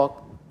that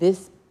book,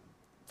 this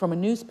from a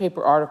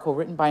newspaper article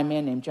written by a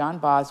man named John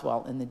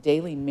Boswell in the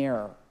Daily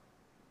Mirror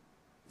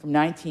from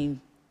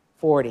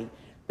 1940.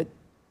 But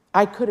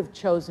I could have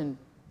chosen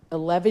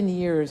 11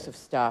 years of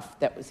stuff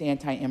that was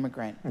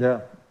anti-immigrant.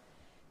 Yeah.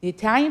 The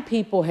Italian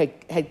people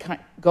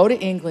had go to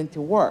England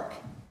to work,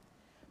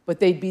 but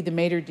they'd be the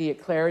maitre d'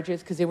 at Claridge's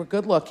because they were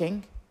good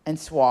looking and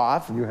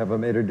suave. You have a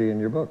maitre d' in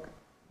your book.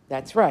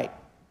 That's right.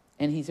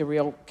 And he's a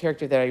real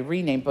character that I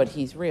renamed, but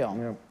he's real.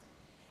 Yeah.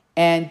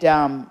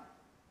 And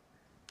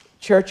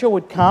Churchill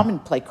would come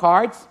and play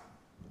cards.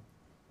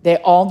 They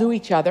all knew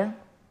each other.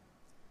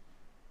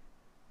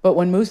 But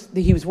when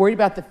he was worried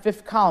about the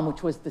fifth column,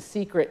 which was the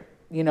secret,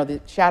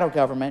 the shadow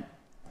government,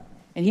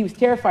 and he was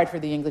terrified for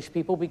the English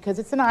people because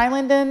it's an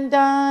island and,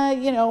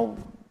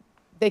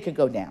 they could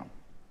go down.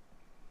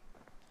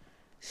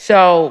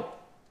 So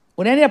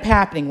what ended up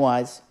happening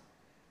was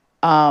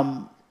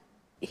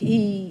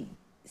he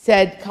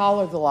said,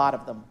 collar the lot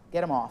of them,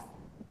 get them off.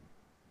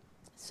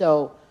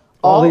 So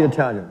all the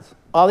Italians.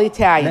 All the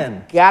Italians.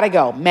 Men. Gotta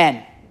go,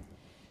 men.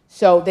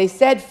 So they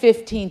said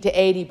 15 to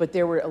 80, but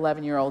there were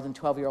 11-year-old and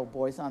 12-year-old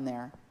boys on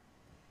there.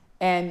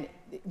 And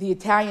the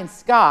Italian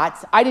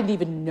Scots, I didn't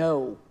even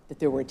know that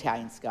there were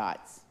Italian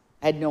Scots.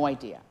 I had no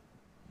idea.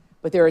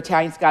 But there are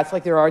Italian Scots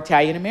like there are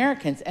Italian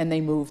Americans, and they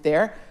moved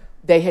there.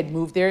 They had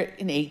moved there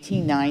in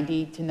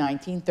 1890 to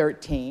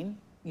 1913,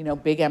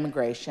 big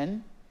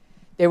emigration.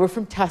 They were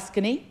from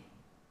Tuscany.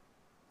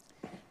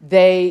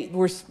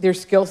 Their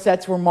skill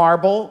sets were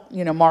marble,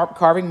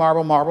 carving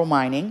marble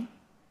mining,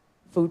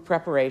 food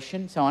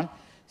preparation, so on.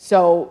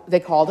 So they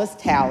called us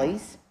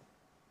tallies.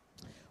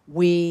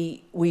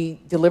 We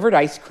delivered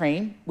ice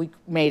cream. We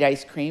made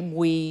ice cream.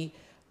 We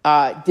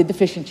did the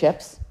fish and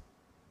chips.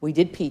 We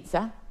did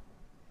pizza.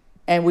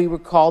 And we were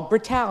called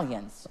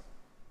Britallions.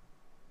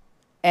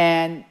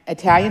 And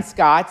Italian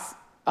Scots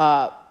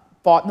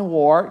fought in the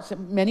war. So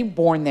many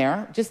born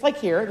there, just like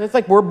here. It's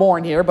like we're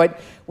born here, but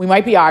we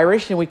might be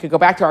Irish and we could go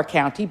back to our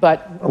county.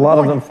 But a lot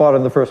of them fought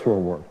in the First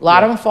World War. A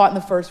lot of them fought in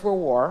the First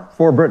World War.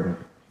 For Britain.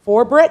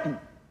 For Britain.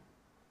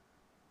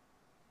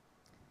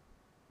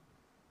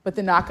 But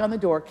the knock on the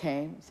door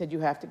came, said, you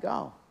have to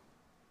go.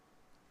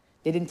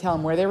 They didn't tell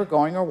them where they were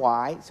going or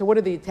why. So what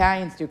do the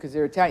Italians do? Because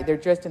they're Italian. They're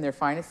dressed in their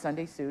finest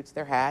Sunday suits,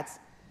 their hats.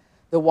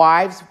 The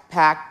wives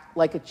packed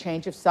like a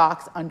change of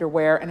socks,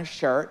 underwear, and a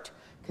shirt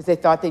because they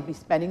thought they'd be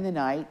spending the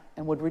night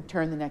and would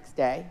return the next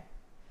day.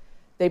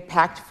 They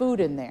packed food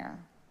in there.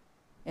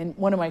 And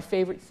one of my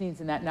favorite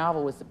scenes in that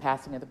novel was the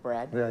passing of the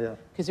bread. Yeah.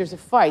 Because there's a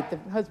fight. The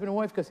husband and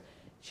wife goes,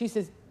 she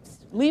says,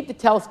 leave the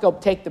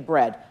telescope, take the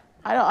bread.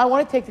 I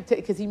want to take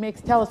because he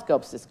makes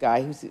telescopes, this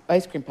guy, who's the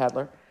ice cream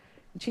peddler.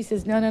 And she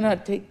says, no,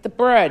 take the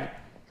bread.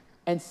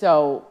 And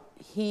so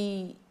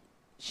she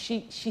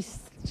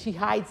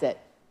hides it.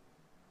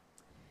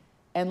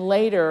 And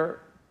later,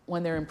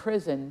 when they're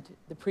imprisoned,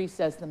 the priest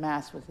says the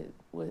mass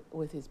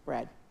with his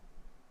bread.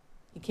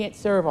 He can't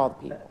serve all the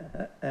people.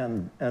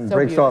 And so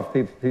breaks off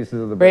pieces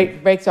of the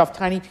bread. Breaks off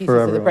tiny pieces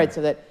of the bread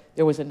so that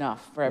there was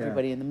enough for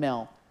everybody in the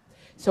mill.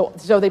 So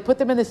they put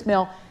them in this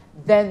mill.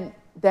 Then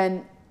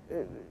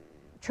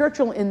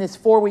Churchill, in this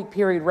 4-week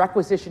period,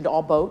 requisitioned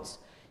all boats,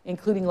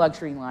 including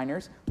luxury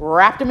liners,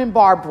 wrapped them in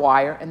barbed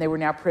wire, and they were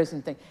now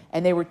prison things.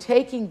 And they were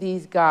taking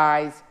these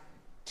guys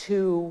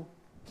to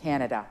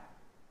Canada.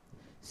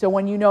 So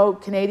when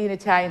Canadian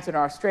Italians and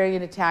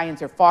Australian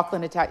Italians or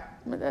Falkland Italians,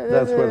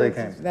 that's where they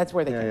came. That's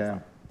where they came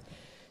from.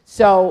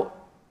 So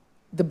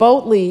the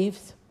boat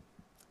leaves,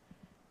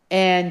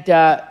 and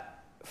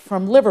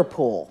from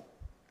Liverpool,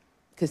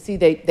 because see,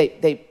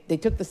 they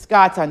took the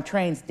Scots on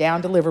trains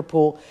down to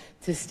Liverpool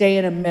to stay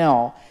in a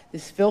mill,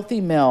 this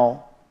filthy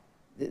mill.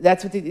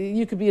 That's what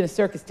you could be in a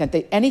circus tent.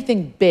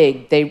 Anything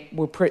big, they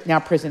were now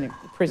prison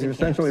You're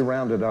essentially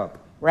rounded up.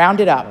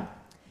 Rounded up. Yeah.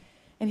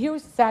 And here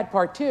was the sad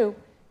part too.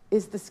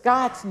 Is the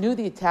Scots knew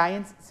the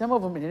Italians. Some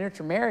of them had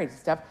intermarried and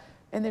stuff,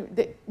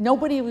 and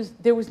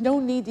there was no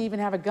need to even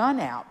have a gun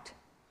out.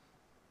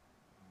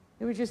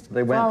 They were just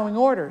following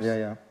orders.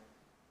 Yeah.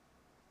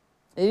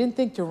 They didn't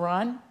think to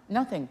run.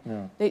 Nothing.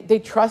 Yeah. They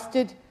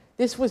trusted.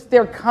 This was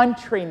their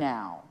country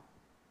now.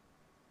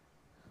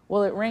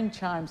 Well, it rang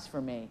chimes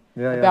for me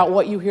about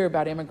what you hear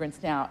about immigrants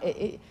now.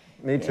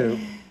 Me too.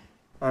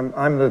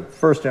 I'm the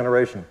first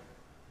generation.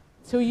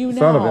 So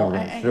Son of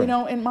immigrants,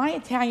 sure. And my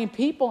Italian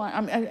people,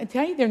 I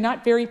tell you, they're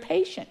not very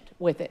patient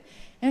with it.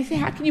 And I say,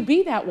 how can you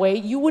be that way?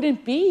 You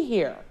wouldn't be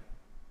here.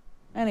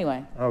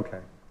 Anyway. Okay.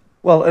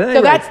 Well, at any so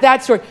rate, that's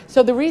that story.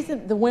 So the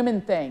reason, the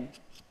women thing,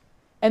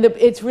 and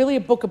it's really a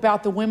book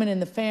about the women in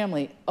the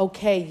family.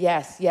 Okay,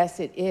 yes,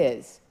 it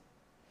is.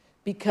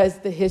 Because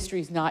the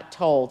history's not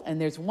told.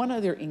 And there's one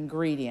other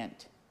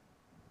ingredient.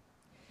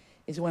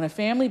 is when a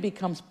family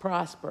becomes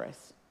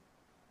prosperous,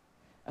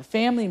 a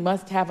family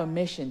must have a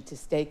mission to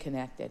stay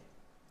connected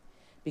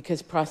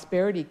because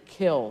prosperity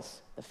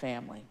kills the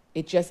family.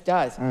 It just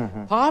does.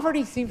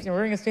 Poverty seems to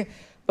bring us to,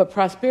 but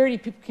prosperity,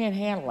 people can't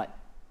handle it.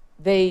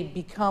 They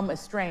become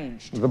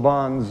estranged. The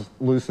bonds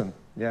loosen,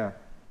 yeah.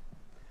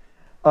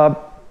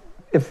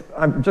 If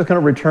I'm just going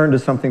to return to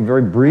something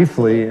very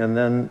briefly, and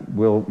then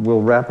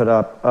we'll wrap it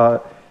up.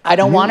 I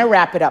don't want to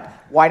wrap it up.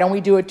 Why don't we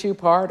do a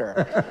two-parter?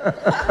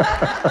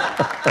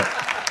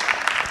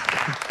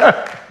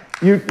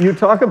 You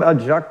talk about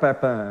Jacques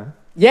Pepin,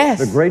 Yes.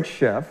 the great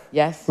chef,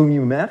 Yes. whom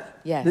you met.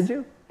 Yes. Did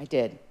you? I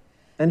did.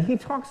 And he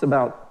talks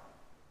about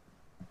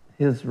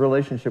his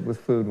relationship with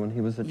food when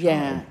he was a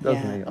child,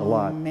 doesn't he? A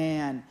lot. Oh,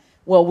 man.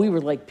 Well, we were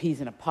like peas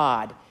in a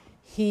pod.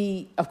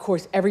 He, of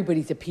course,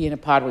 everybody's a pea in a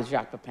pod with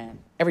Jacques Pepin.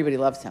 Everybody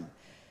loves him.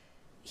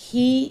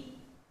 He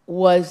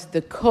was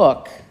the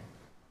cook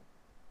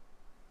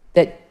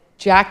that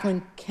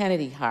Jacqueline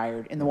Kennedy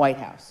hired in the White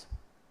House.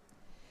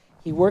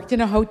 He worked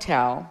in a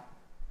hotel,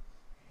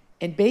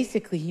 and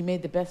basically he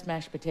made the best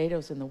mashed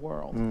potatoes in the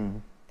world.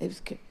 It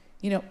was,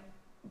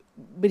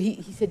 but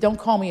he said, don't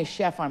call me a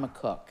chef, I'm a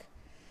cook.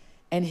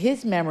 And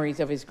his memories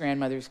of his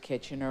grandmother's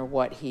kitchen are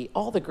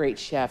all the great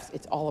chefs,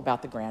 it's all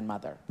about the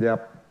grandmother.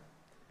 Yep.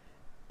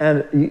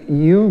 And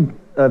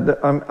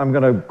I'm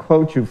going to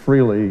quote you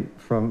freely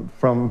from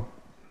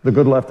The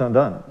Good Left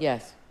Undone.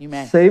 Yes, you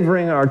may.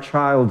 Savoring our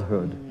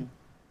childhood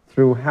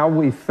through how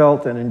we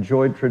felt and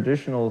enjoyed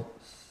traditional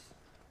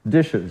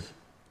dishes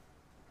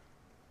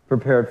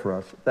prepared for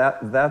us.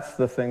 That's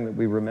the thing that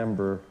we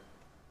remember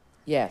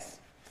Yes.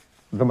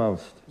 the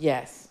most.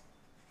 Yes.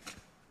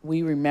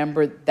 We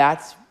remember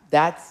that's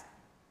the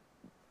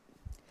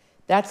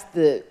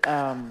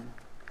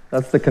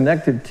That's the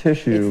connective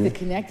tissue. it's the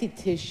connected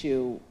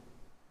tissue,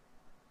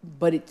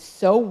 but it's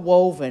so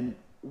woven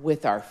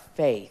with our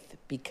faith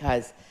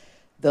because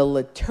the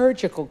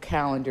liturgical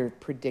calendar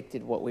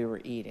predicted what we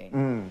were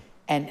eating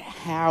and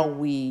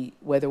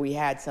whether we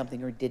had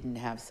something or didn't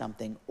have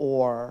something,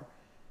 or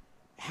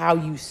how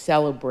you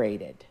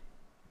celebrated.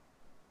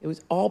 It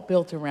was all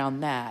built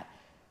around that.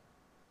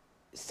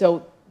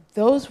 So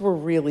those were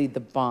really the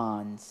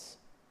bonds,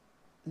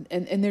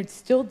 and they're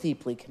still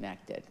deeply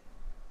connected.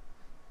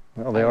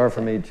 Well, they are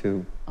for me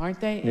too. Aren't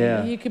they?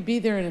 Yeah. You could be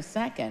there in a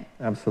second.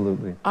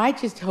 Absolutely. I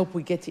just hope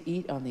we get to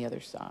eat on the other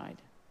side.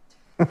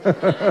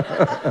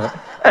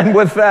 And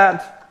with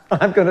that,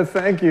 I'm going to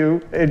thank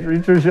you,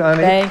 Adriana Trigiani.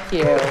 Thank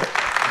you.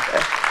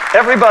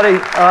 Everybody,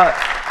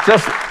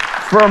 just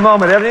for a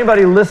moment,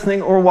 anybody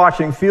listening or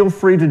watching, feel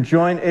free to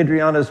join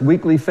Adriana's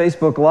weekly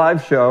Facebook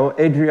Live show,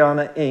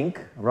 Adriana Inc.,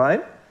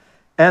 right?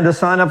 And to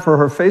sign up for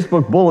her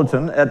Facebook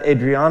bulletin at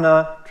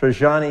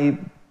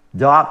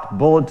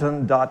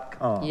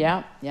adrianatrigiani.bulletin.com.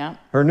 Yeah, yeah.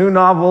 Her new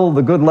novel,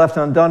 The Good Left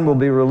Undone, will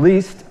be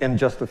released in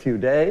just a few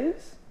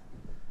days.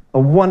 A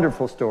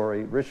wonderful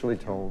story, richly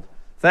told.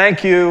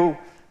 Thank you,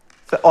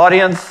 the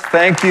audience.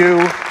 Thank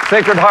you,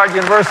 Sacred Heart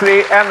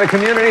University and the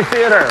Community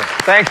Theater.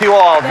 Thank you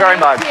all very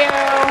much. Thank you.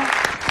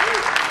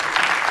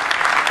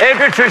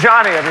 Adriana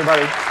Trigiani,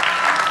 everybody.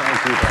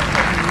 Thank you.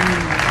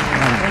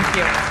 Thank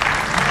you.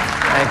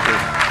 Thank you.